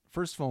that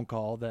first phone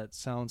call that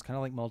sounds kind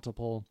of like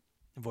multiple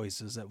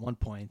voices at one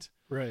point.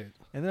 Right.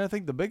 And then I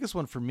think the biggest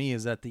one for me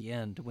is at the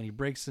end when he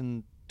breaks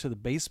into the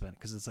basement,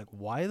 because it's like,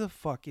 why the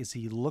fuck is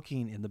he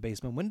looking in the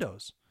basement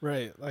windows?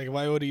 Right. Like,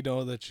 why would he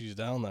know that she's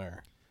down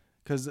there?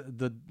 Because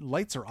the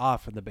lights are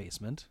off in the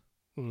basement.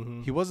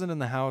 Mm-hmm. He wasn't in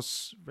the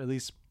house at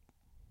least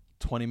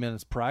 20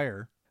 minutes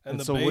prior. And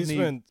the so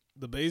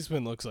the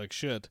basement looks like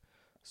shit.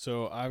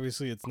 So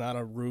obviously it's not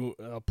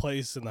a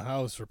place in the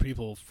house where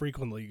people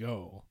frequently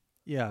go.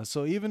 Yeah,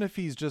 so even if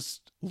he's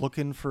just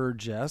looking for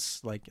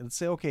Jess, like, let's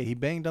say, okay, he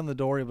banged on the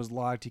door, it was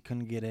locked, he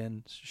couldn't get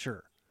in,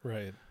 sure.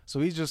 Right.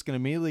 So he's just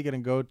immediately going to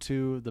go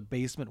to the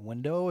basement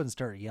window and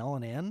start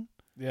yelling in?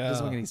 Yeah. It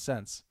doesn't make any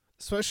sense.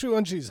 Especially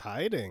when she's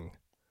hiding.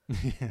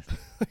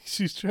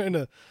 She's trying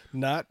to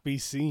not be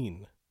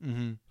seen.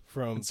 Mm-hmm.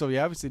 And so he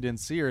obviously didn't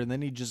see her, and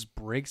then he just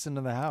breaks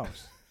into the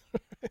house.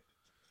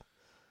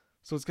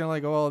 So it's kind of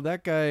like, well,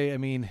 that guy, I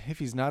mean, if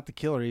he's not the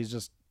killer, he's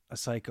just a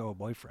psycho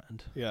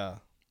boyfriend. Yeah.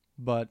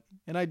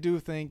 And I do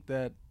think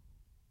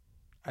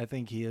I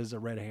think he is a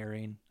red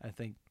herring. I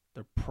think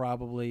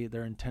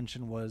their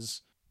intention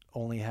was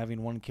only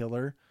having one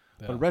killer.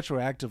 Yeah. But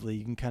retroactively,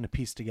 you can kind of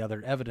piece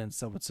together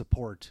evidence that would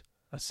support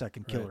a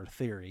second killer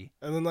theory.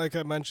 And then, like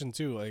I mentioned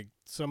too, like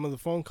some of the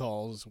phone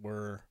calls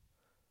were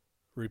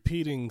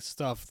repeating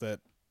stuff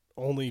that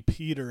only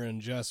Peter and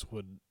Jess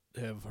would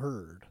have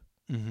heard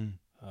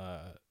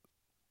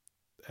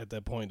at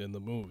that point in the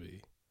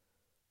movie.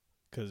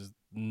 Because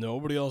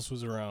nobody else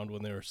was around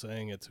when they were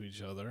saying it to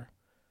each other,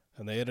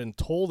 and they hadn't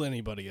told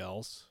anybody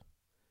else,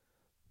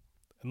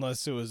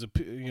 unless it was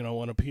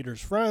one of Peter's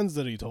friends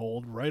that he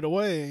told right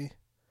away.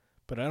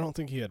 But I don't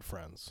think he had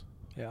friends.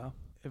 Yeah.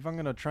 If I'm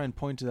gonna try and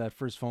point to that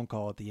first phone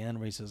call at the end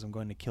where he says, "I'm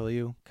going to kill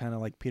you," kind of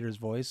like Peter's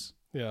voice.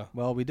 Yeah.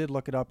 Well, we did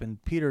look it up,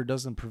 and Peter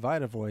doesn't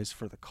provide a voice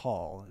for the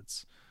call.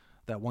 It's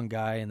that one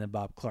guy and then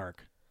Bob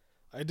Clark.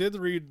 I did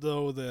read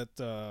though that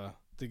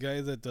the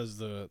guy that does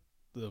the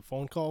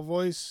phone call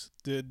voice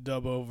did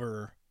dub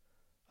over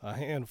a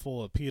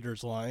handful of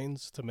Peter's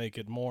lines to make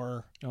it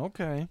more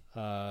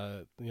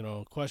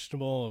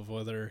questionable of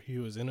whether he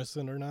was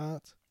innocent or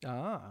not.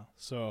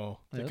 So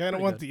they kind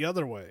of went the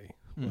other way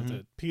with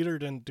it. Peter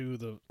didn't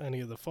do any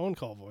of the phone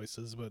call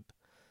voices, but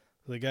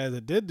the guy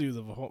that did do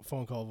the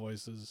phone call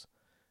voices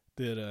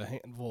did a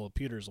handful of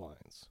Peter's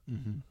lines.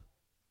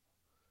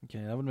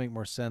 Okay, that would make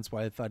more sense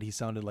why I thought he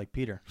sounded like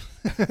Peter.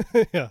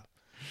 Yeah.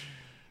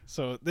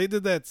 So they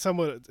did that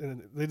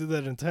they did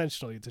that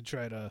intentionally to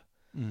try to,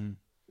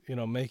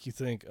 make you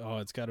think, oh,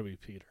 it's got to be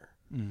Peter.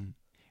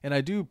 And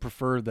I do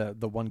prefer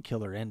the one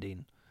killer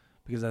ending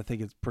because I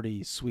think it's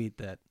pretty sweet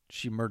that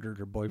she murdered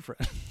her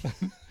boyfriend.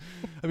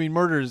 I mean,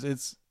 murders,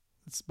 it's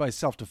by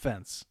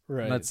self-defense.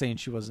 Right. I'm not saying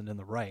she wasn't in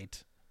the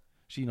right.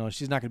 She's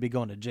not going to be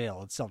going to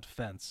jail. It's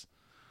self-defense.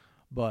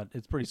 But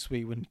it's pretty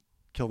sweet when you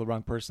kill the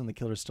wrong person, the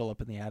killer's still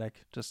up in the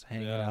attic, just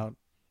hanging out.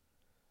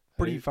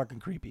 Pretty fucking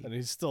creepy. And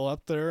he's still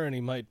up there, and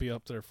he might be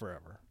up there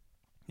forever.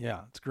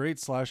 Yeah, it's a great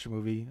slasher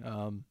movie.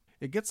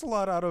 It gets a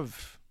lot out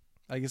of,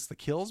 I guess, the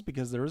kills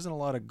because there isn't a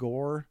lot of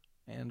gore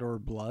and or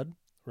blood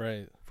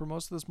Right. for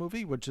most of this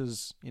movie, which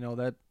is,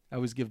 that I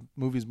always give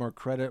movies more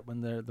credit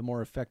when the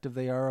more effective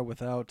they are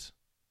without,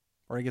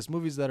 or I guess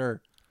movies that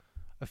are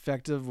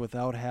effective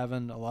without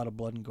having a lot of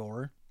blood and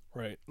gore.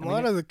 Right. A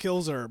lot of the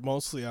kills are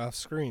mostly off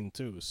screen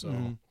too,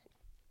 so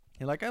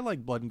I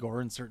like blood and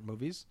gore in certain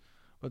movies,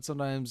 but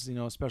sometimes,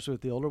 especially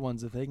with the older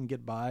ones, if they can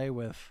get by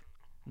with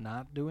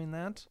not doing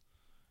that,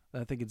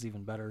 I think it's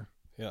even better.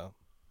 yeah.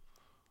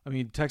 I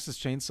mean, Texas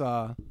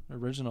Chainsaw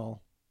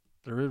original,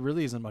 there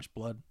really isn't much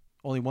blood.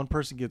 Only one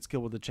person gets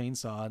killed with a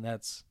chainsaw, and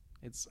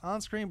it's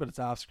on screen, but it's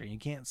off screen. You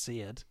can't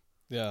see it.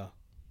 Yeah.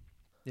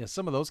 Yeah,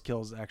 some of those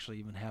kills actually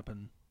even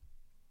happen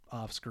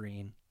off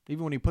screen.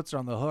 Even when he puts her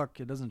on the hook,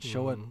 it doesn't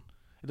show it.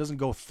 It doesn't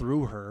go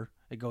through her.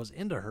 It goes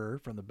into her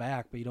from the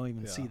back, but you don't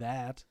even see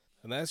that.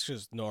 And that's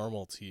just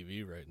normal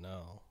TV right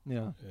now.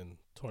 Yeah. In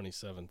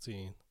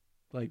 2017.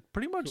 Like,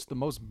 pretty much the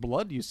most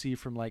blood you see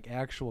from, like,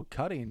 actual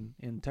cutting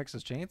in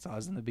Texas Chainsaw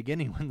is in the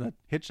beginning when the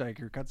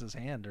hitchhiker cuts his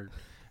hand or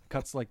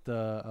cuts, like,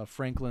 the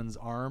Franklin's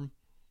arm.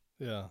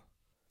 Yeah.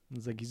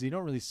 It's like, you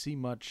don't really see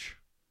much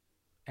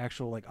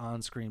actual, like,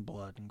 on-screen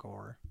blood and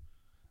gore.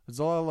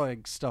 It's all,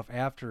 like, stuff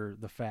after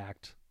the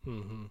fact.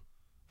 Mm-hmm.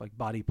 Like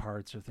body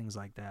parts or things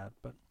like that.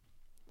 But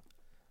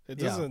it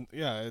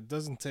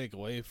doesn't take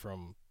away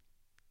from,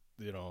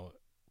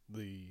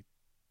 the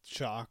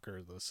shock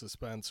or the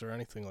suspense or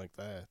anything like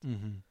that.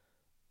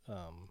 Mm-hmm.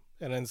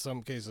 And in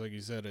some cases, like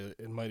you said,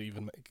 it might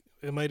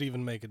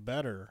even make it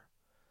better,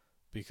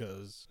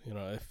 because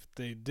if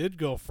they did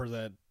go for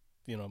that,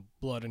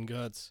 blood and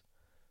guts,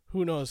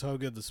 who knows how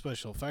good the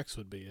special effects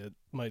would be? It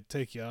might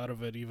take you out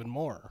of it even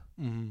more.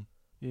 Mm-hmm.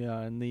 Yeah,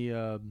 and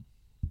the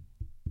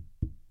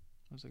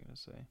what was I gonna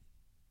say?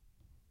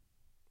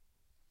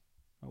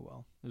 Oh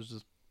well, there's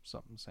just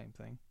same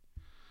thing.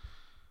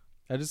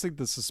 I just think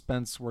the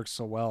suspense works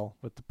so well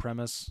with the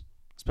premise,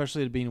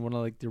 especially it being one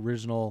of like the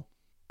original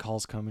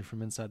calls coming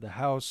from inside the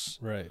house.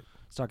 Right.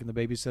 Stalking the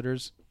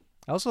babysitters.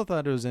 I also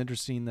thought it was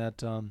interesting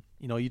that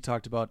you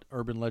talked about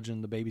urban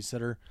legend, the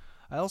babysitter.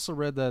 I also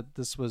read that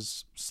this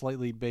was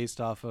slightly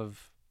based off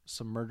of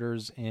some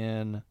murders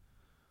in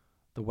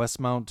the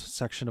Westmount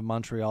section of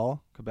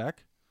Montreal,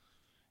 Quebec,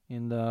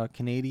 in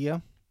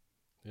Canada.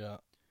 Yeah.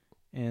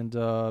 And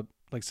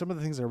like some of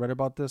the things I read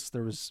about this,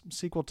 there was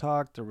sequel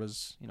talk, there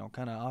was,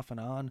 kind of off and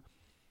on.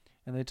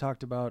 And they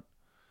talked about,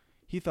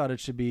 he thought it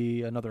should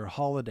be another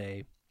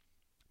holiday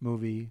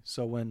movie.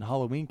 So when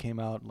Halloween came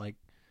out, like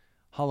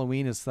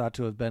Halloween is thought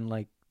to have been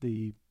like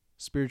the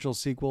spiritual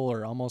sequel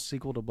or almost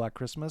sequel to Black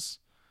Christmas.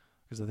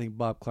 Because I think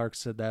Bob Clark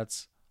said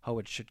that's how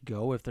it should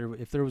go. If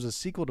there was a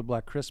sequel to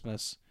Black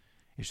Christmas,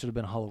 it should have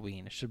been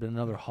Halloween. It should have been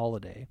another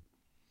holiday.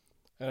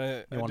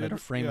 They wanted to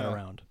frame it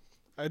around.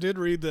 I did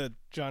read that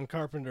John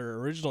Carpenter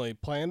originally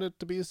planned it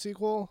to be a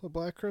sequel of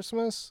Black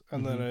Christmas,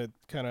 and then it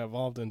kind of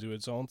evolved into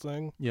its own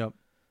thing. Yep.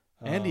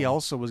 And he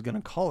also was going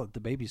to call it The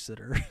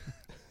Babysitter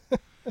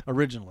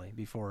originally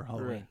before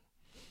Halloween. Right.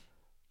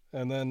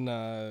 And then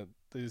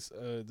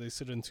they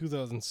said in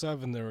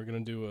 2007 they were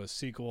going to do a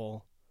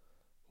sequel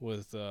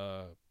with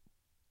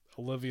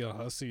Olivia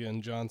Hussey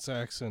and John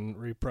Saxon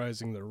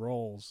reprising their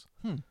roles.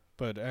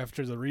 But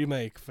after the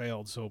remake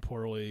failed so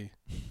poorly,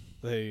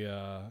 they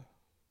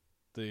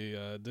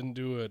didn't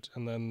do it,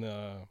 and then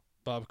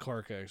Bob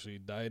Clark actually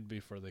died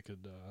before they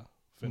could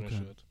finish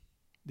it.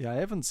 Yeah, I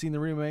haven't seen the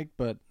remake,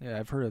 but yeah,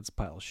 I've heard it's a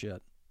pile of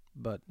shit.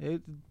 But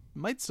it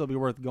might still be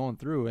worth going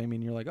through. I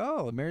mean, you're like,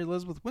 oh, Mary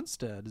Elizabeth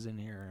Winstead is in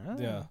here. Ah.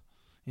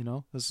 Yeah.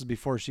 This is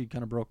before she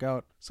kind of broke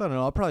out. So I don't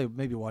know. I'll probably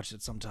maybe watch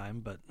it sometime,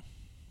 but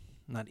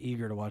I'm not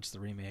eager to watch the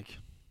remake.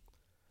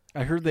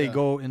 I heard they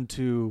go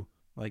into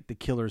like the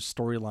killer's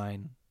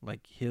storyline,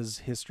 like his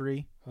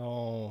history.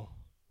 Oh,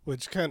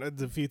 which kind of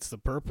defeats the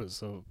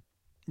purpose of.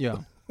 Yeah.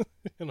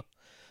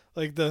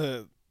 Like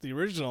the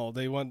original,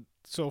 they went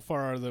so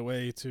far out of the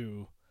way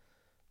to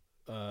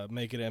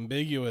make it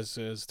ambiguous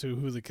as to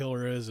who the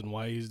killer is and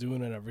why he's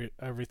doing it,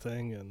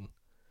 everything. And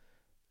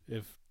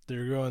if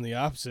they're going the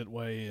opposite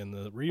way in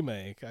the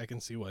remake, I can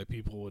see why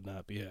people would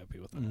not be happy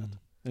with that.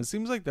 It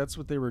seems like that's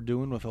what they were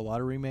doing with a lot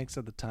of remakes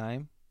at the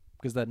time,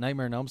 because that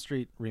Nightmare on Elm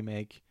Street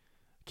remake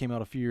came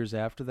out a few years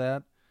after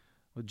that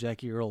with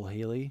Jackie Earle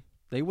Haley.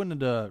 They went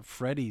into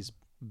Freddy's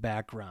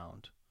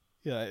background.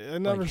 Yeah, I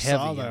never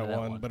saw that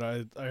one, but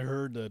I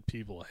heard that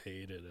people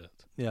hated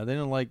it. Yeah, they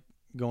didn't like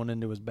going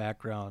into his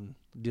background,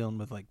 dealing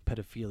with like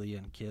pedophilia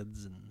and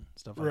kids and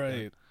stuff like that.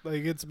 Right.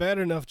 Like, it's bad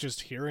enough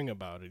just hearing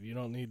about it. You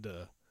don't need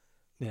to...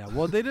 Yeah,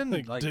 well, they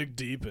didn't like dig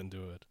deep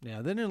into it.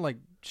 Yeah, they didn't like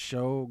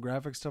show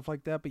graphic stuff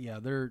like that, but yeah,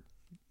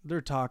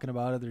 they're talking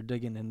about it, they're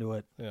digging into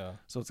it. Yeah.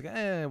 So it's like,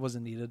 it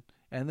wasn't needed.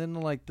 And then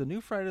like the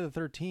new Friday the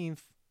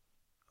 13th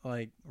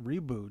like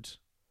reboot,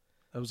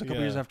 that was a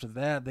couple years after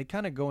that, they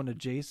kind of go into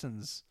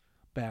Jason's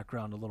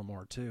background a little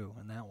more too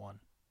in that one.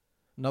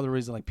 Another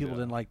reason like people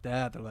didn't like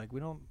that, they're like, we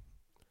don't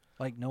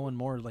like knowing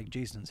more like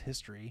Jason's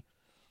history.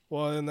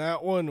 Well, and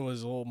that one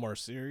was a little more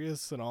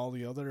serious than all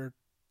the other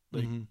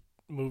like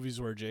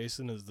movies where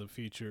Jason is the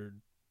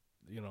featured,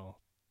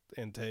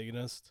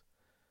 antagonist.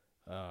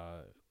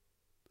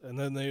 And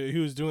then he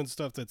was doing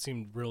stuff that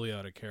seemed really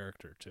out of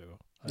character too.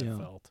 I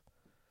felt.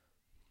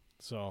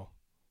 So,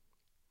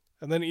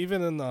 and then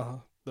even in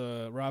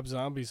the Rob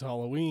Zombie's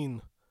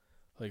Halloween,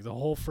 like the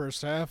whole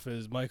first half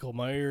is Michael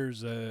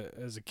Myers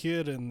as a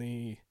kid in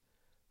the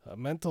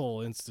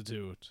mental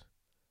institute.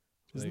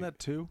 Isn't that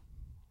 2?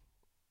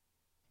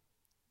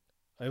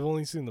 I've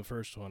only seen the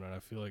first one, and I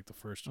feel like the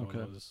first one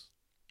was.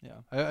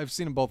 Yeah, I've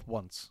seen them both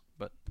once,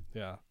 but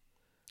yeah,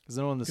 because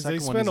I know in the second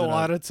they one spend a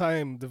lot of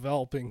time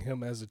developing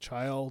him as a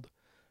child,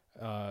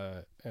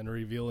 and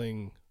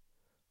revealing,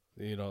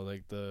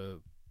 like the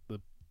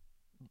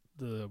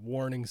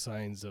warning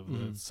signs of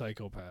the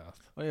psychopath.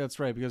 Oh yeah, that's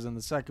right. Because in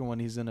the second one,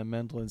 he's in a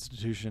mental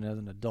institution as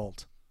an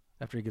adult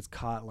after he gets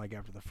caught, like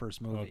after the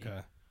first movie.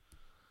 Okay.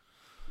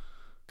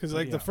 Because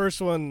the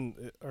first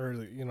one, or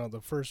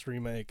the first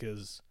remake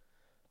is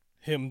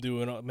him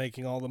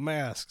making all the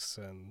masks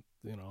and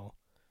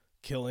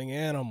killing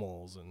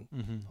animals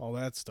and all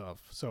that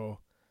stuff. So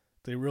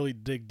they really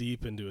dig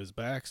deep into his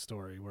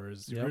backstory.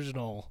 Whereas the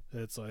original,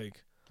 it's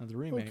like the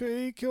remake.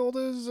 Okay, he killed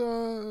his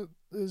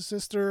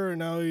sister, and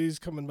now he's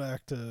coming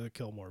back to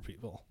kill more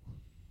people.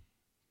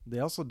 They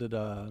also did.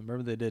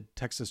 Remember they did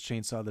Texas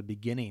Chainsaw: The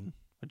Beginning,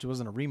 which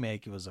wasn't a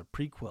remake; it was a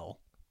prequel.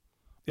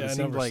 Yeah, it I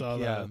seemed never saw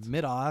that.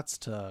 Mid-aughts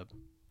to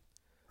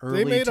they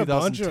early made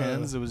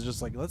 2010s. It was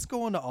just like, let's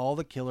go into all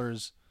the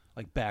killers'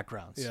 like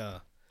backgrounds.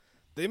 Yeah,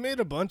 they made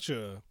a bunch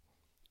of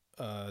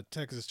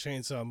Texas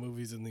Chainsaw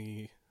movies in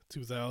the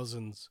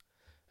 2000s,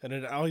 and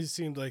it always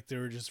seemed like they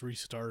were just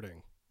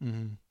restarting.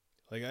 Mm-hmm.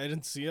 Like I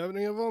didn't see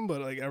any of them,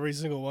 but like every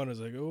single one is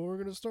like, oh, we're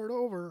gonna start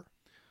over.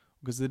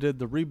 Because they did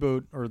the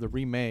reboot or the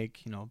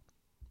remake,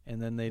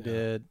 and then they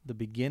did The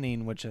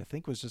Beginning, which I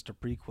think was just a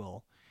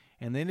prequel.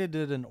 And then they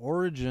did an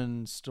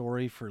origin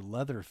story for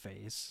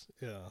Leatherface.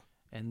 Yeah.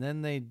 And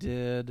then they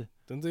did...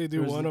 Didn't they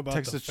do one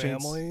about the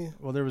family?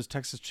 Well, there was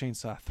Texas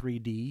Chainsaw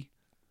 3D,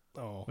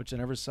 which I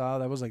never saw.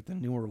 That was like the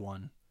newer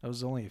one. That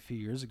was only a few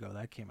years ago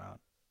that came out.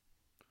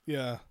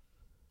 Yeah.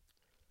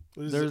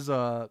 There's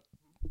because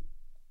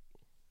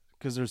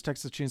there's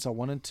Texas Chainsaw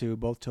 1 and 2,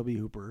 both Tobe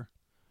Hooper.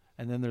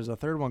 And then there's a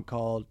third one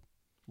called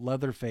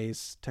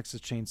Leatherface Texas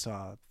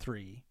Chainsaw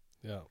 3.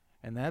 Yeah.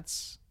 And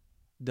that's...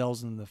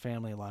 delves into the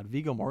family a lot.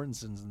 Viggo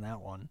Mortensen's in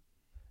that one.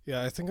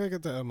 Yeah, I think I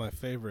get that on my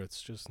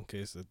favorites just in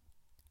case it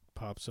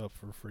pops up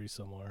for free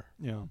somewhere.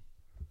 Yeah.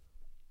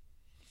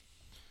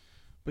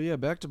 But yeah,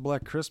 back to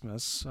Black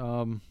Christmas.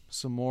 Some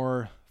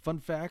more fun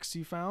facts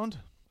you found?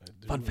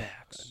 Fun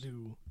facts. I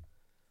do.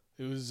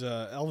 It was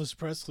Elvis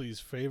Presley's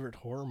favorite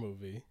horror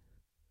movie.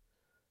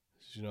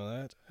 Did you know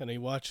that? And he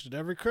watched it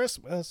every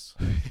Christmas.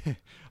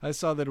 I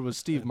saw that it was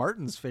Steve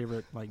Martin's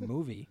favorite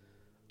movie.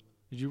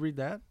 Did you read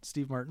that?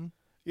 Steve Martin?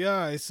 Yeah,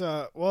 I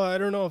saw. Well, I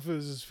don't know if it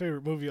was his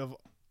favorite movie of.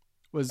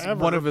 Was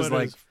ever, one of his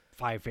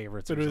 5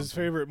 favorites. But it was his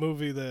favorite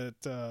movie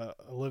that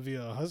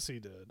Olivia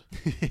Hussey did,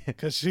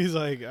 because she's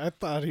like, I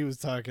thought he was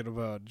talking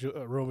about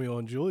Romeo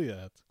and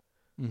Juliet,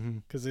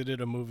 because they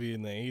did a movie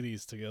in the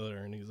 '80s together,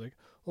 and he's like,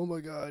 "Oh my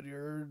God,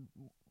 you're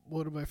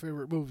one of my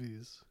favorite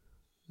movies,"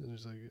 and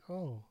he's like,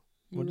 "Oh,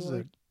 what is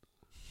it?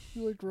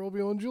 You liked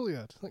Romeo and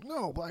Juliet?" Like,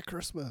 no, Black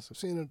Christmas. I've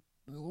seen it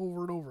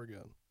over and over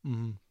again.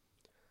 Mm-hmm.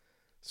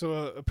 So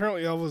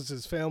apparently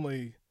Elvis's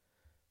family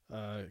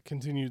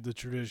continued the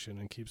tradition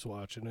and keeps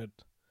watching it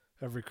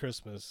every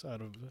Christmas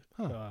out of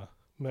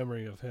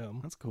memory of him.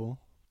 That's cool.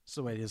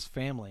 So wait, his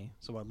family.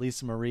 So what,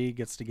 Lisa Marie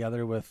gets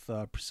together with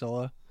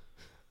Priscilla?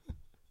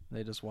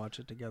 They just watch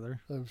it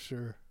together? I'm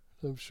sure.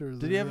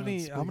 Did he have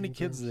any? How many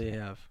kids do they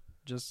have?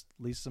 Just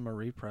Lisa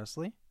Marie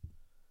Presley?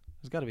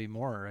 There's got to be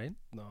more, right?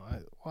 No,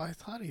 I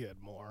thought he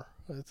had more.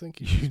 I think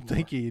you'd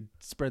think he'd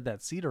spread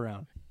that seed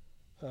around.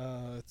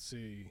 Let's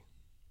see.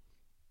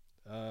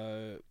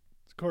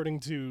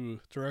 According to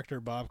director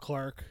Bob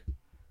Clark,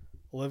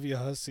 Olivia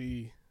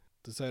Hussey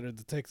decided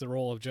to take the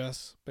role of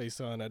Jess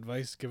based on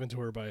advice given to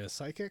her by a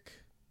psychic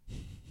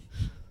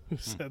who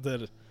said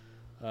that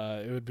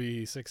it would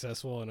be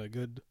successful and a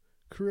good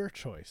career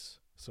choice.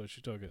 So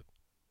she took it.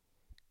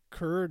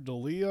 Kerr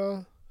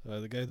D'Elia,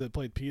 the guy that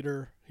played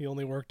Peter, he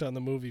only worked on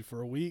the movie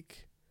for a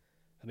week,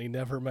 and he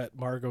never met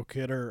Margot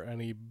Kidder,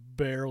 and he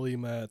barely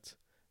met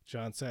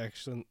John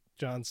Saxon.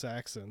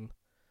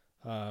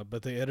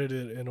 But they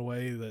edited it in a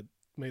way that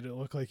made it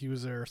look like he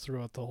was there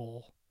throughout the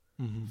whole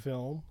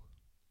film.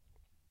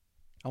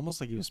 Almost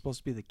like he was supposed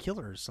to be the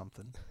killer or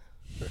something.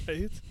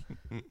 Right?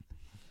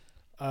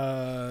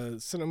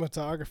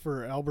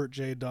 Cinematographer Albert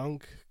J.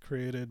 Dunk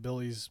created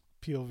Billy's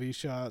POV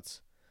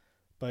shots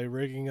by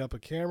rigging up a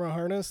camera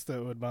harness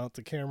that would mount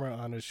the camera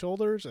on his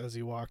shoulders as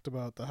he walked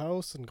about the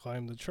house and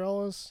climbed the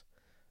trellis,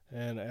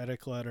 and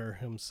attic ladder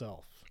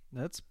himself.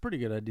 That's a pretty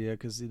good idea,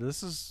 because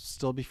this is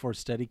still before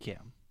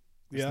Steadicam.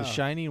 Yeah. The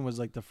Shining was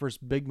like the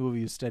first big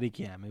movie with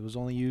Steadicam. It was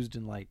only used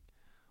in like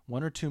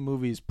 1 or 2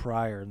 movies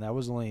prior, and that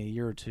was only a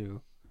year or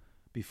 2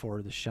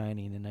 before The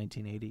Shining in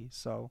 1980.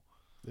 So,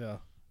 yeah,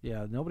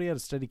 nobody had a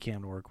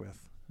Steadicam to work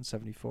with in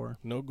 74.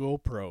 No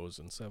GoPros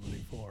in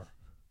 74.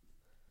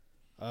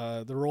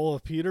 The role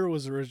of Peter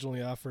was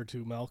originally offered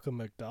to Malcolm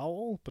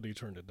McDowell, but he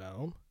turned it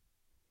down.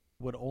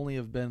 would only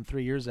have been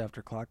 3 years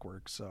after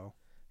Clockwork, so.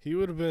 He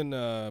would have been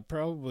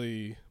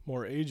probably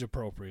more age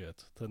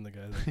appropriate than the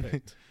guy they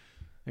picked.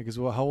 Because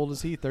how old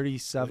is he?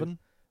 37?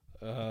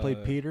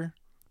 Played Peter?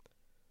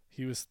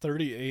 He was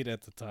 38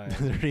 at the time.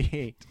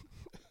 38.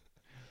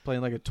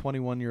 Playing like a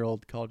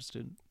 21-year-old college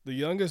student. The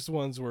youngest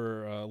ones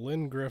were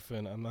Lynn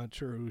Griffin, I'm not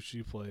sure who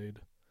she played,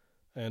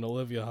 and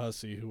Olivia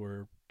Hussey, who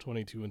were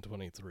 22 and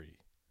 23.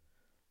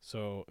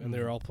 So, and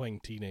they're all playing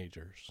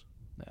teenagers.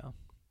 Yeah.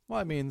 Well,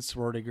 I mean,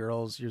 sorority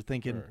girls, you're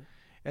thinking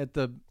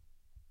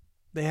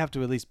they have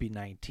to at least be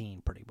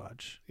 19 pretty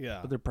much. Yeah.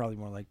 But they're probably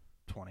more like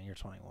 20 or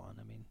 21.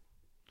 I mean.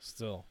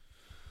 Still.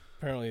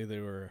 Apparently they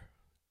were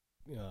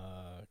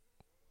a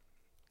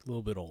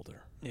little bit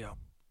older. Yeah.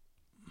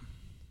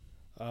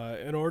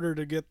 In order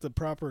to get the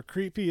proper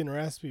creepy and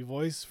raspy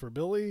voice for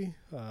Billy,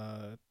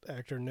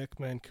 actor Nick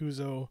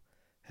Mancuso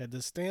had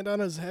to stand on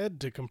his head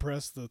to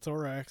compress the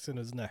thorax in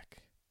his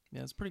neck.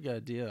 Yeah, it's a pretty good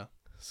idea.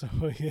 So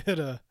he had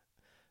to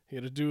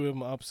do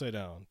him upside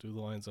down, do the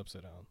lines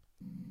upside down.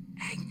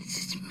 Agnes,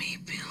 it's me,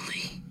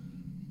 Billy.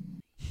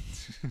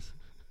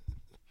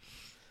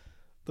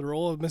 The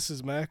role of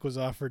Mrs. Mack was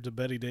offered to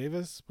Betty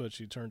Davis, but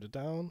she turned it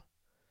down.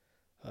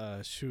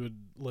 She would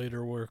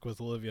later work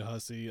with Olivia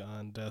Hussey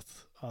on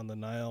Death on the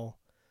Nile,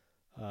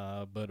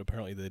 but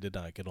apparently they did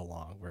not get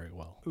along very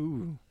well.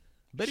 Ooh.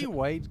 Betty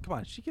White, come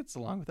on, she gets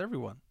along with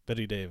everyone.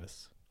 Betty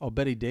Davis. Oh,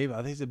 Betty Davis. I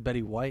think you said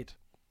Betty White.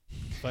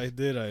 If I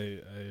did, I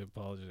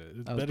apologize.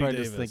 It's I was Betty probably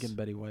Davis. just thinking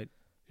Betty White.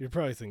 You're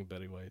probably thinking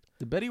Betty White.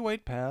 Did Betty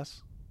White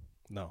pass?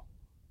 No.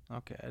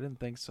 Okay, I didn't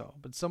think so.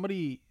 But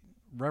somebody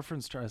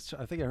referenced her.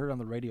 I think I heard on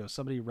the radio.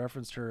 Somebody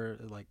referenced her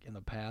like in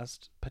the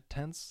past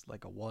tense,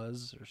 like a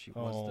was, or she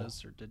was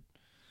this, or did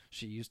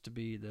she used to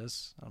be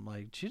this? I'm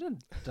like, she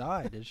didn't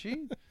die, did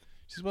she?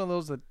 She's one of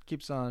those that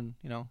keeps on,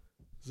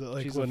 Is that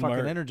like she's when a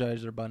fucking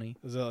Energizer bunny.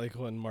 Is that like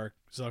when Mark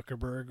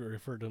Zuckerberg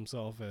referred to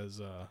himself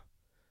as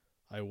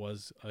I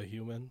was a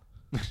human?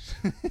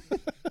 Have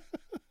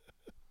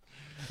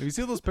you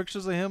seen those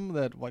pictures of him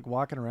that like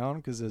walking around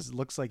because it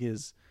looks like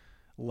his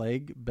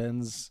leg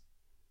bends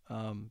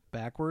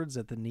backwards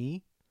at the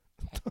knee?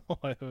 No,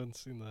 I haven't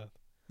seen that.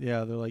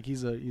 Yeah, they're like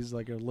he's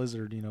like a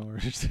lizard, or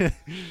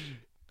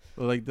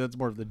like that's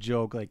more of the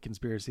joke, like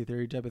conspiracy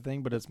theory type of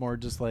thing. But it's more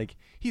just like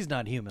he's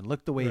not human.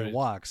 Look the way he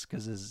walks,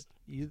 because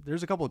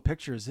there's a couple of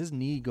pictures. His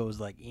knee goes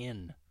like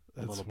in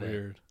a little bit.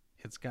 Weird.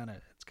 It's kind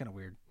of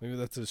weird. Maybe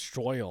that's his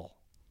stroil.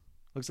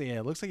 It looks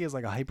like he has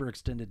like a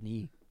hyperextended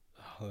knee.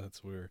 Oh,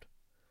 that's weird.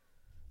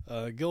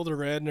 Gilda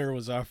Radner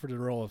was offered the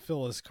role of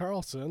Phyllis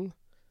Carlson.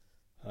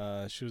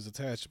 She was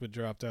attached but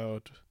dropped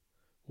out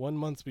 1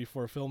 month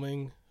before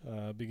filming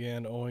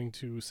began owing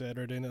to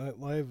Saturday Night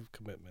Live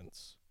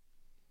commitments.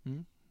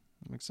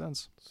 Makes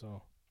sense.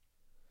 So,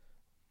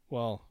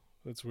 well,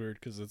 that's weird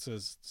because it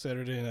says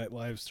Saturday Night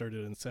Live started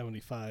in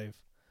 1975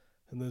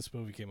 and this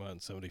movie came out in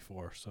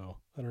 1974. So,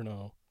 I don't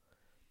know.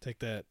 Take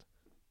that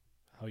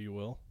how you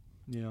will.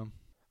 Yeah.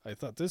 I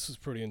thought this was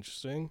pretty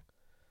interesting.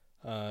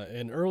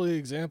 An early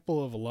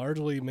example of a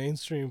largely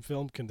mainstream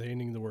film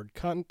containing the word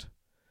cunt.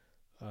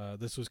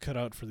 This was cut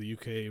out for the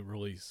UK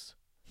release,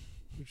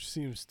 which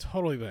seems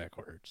totally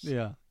backwards.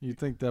 Yeah, you'd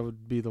think that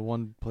would be the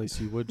one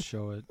place you would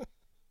show it.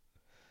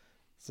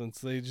 Since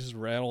they just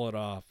rattle it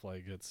off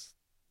like it's,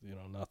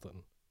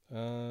 nothing.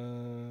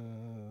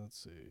 Let's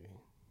see.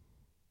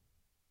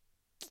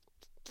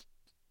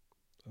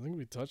 I think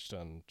we touched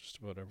on just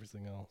about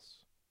everything else.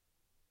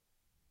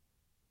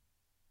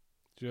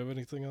 Do you have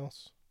anything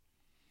else?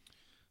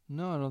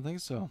 No, I don't think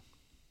so.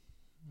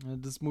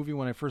 This movie,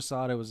 when I first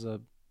saw it, it was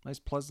a nice,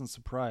 pleasant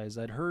surprise.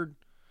 I'd heard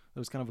it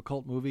was kind of a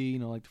cult movie,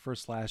 like the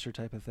first slasher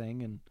type of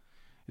thing, and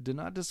it did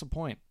not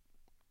disappoint.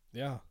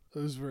 Yeah, I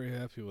was very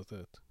happy with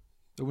it.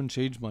 It wouldn't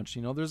change much.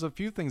 There's a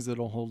few things that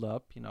don't hold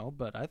up,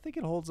 but I think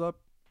it holds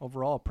up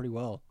overall pretty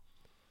well.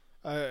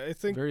 I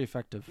think very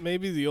effective.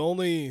 Maybe the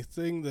only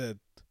thing that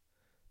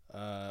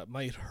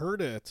might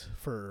hurt it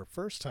for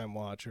first-time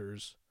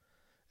watchers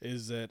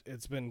is that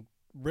it's been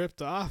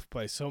ripped off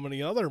by so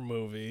many other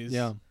movies.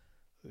 Yeah.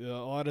 A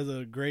lot of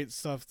the great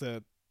stuff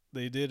that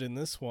they did in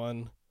this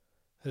one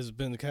has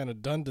been kind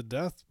of done to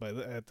death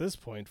at this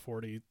point,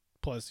 40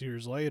 plus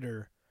years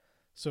later.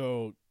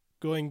 So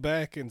going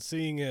back and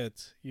seeing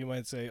it, you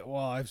might say,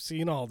 well, I've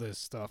seen all this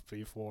stuff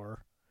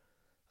before.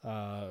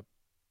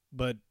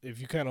 But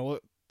if you kind of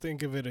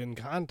think of it in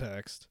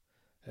context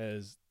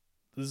as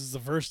this is the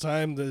first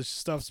time this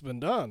stuff's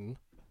been done,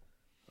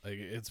 like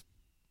it's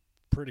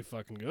pretty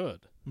fucking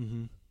good.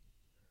 Mm-hmm.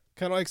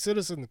 Kind of like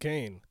Citizen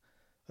Kane.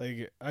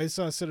 Like I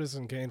saw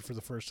Citizen Kane for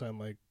the first time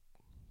like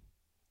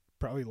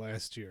probably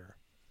last year.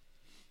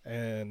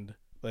 And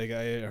like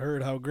I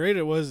heard how great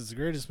it was. It's the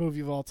greatest movie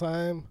of all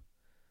time.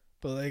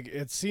 But like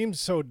it seems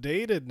so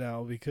dated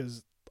now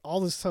because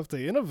all the stuff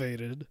they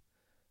innovated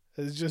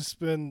has just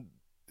been,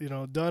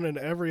 done in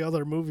every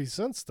other movie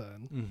since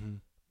then. Mm-hmm.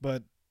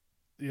 But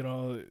you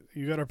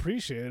got to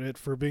appreciate it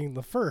for being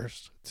the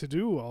first to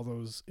do all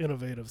those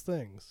innovative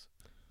things.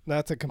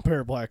 Not to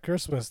compare Black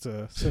Christmas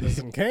to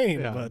Citizen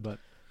Kane, yeah,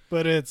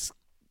 but it's,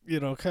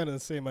 kind of the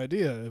same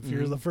idea. If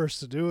you're the first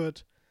to do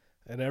it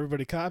and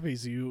everybody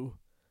copies you,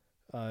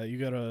 you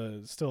got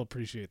to still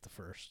appreciate the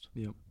first.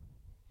 Yep.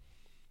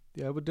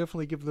 Yeah, I would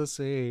definitely give this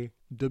a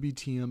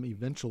WTM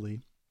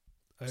eventually.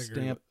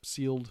 Stamp,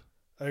 sealed.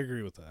 I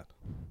agree with that.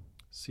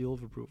 Seal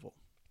of approval.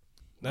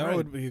 Now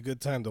would be a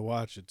good time to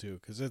watch it, too,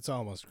 because it's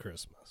almost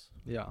Christmas.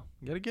 Yeah.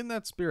 You got to get in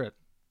that spirit.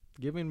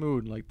 Giving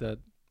mood like that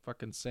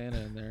fucking Santa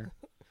in there.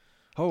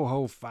 Ho,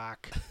 ho,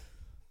 fuck.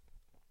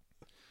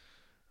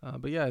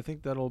 But yeah, I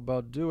think that'll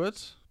about do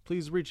it.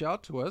 Please reach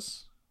out to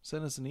us.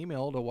 Send us an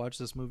email to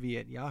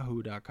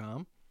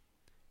watchthismovie@yahoo.com.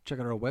 Check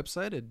out our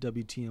website at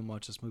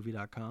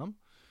WTMWatchThisMovie.com.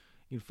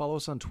 You can follow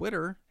us on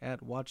Twitter at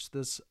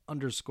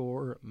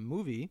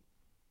 @WatchThis_movie.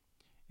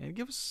 And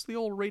give us the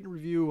old rate and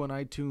review on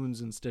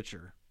iTunes and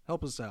Stitcher.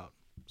 Help us out.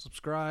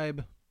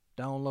 Subscribe,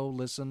 download,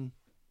 listen,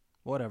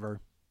 whatever.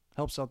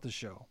 Helps out the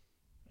show.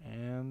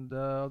 And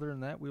other than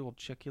that, we will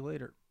check you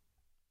later.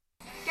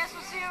 Guess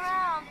we'll see you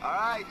around. All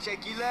right,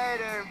 check you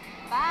later.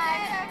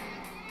 Bye.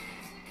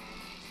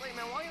 Wait,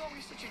 man, why are you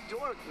always such a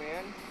dork,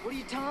 man? What are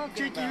you talking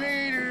Check you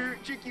later.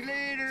 Check you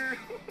later.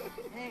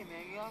 Hey,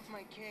 man, get off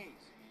my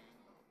case.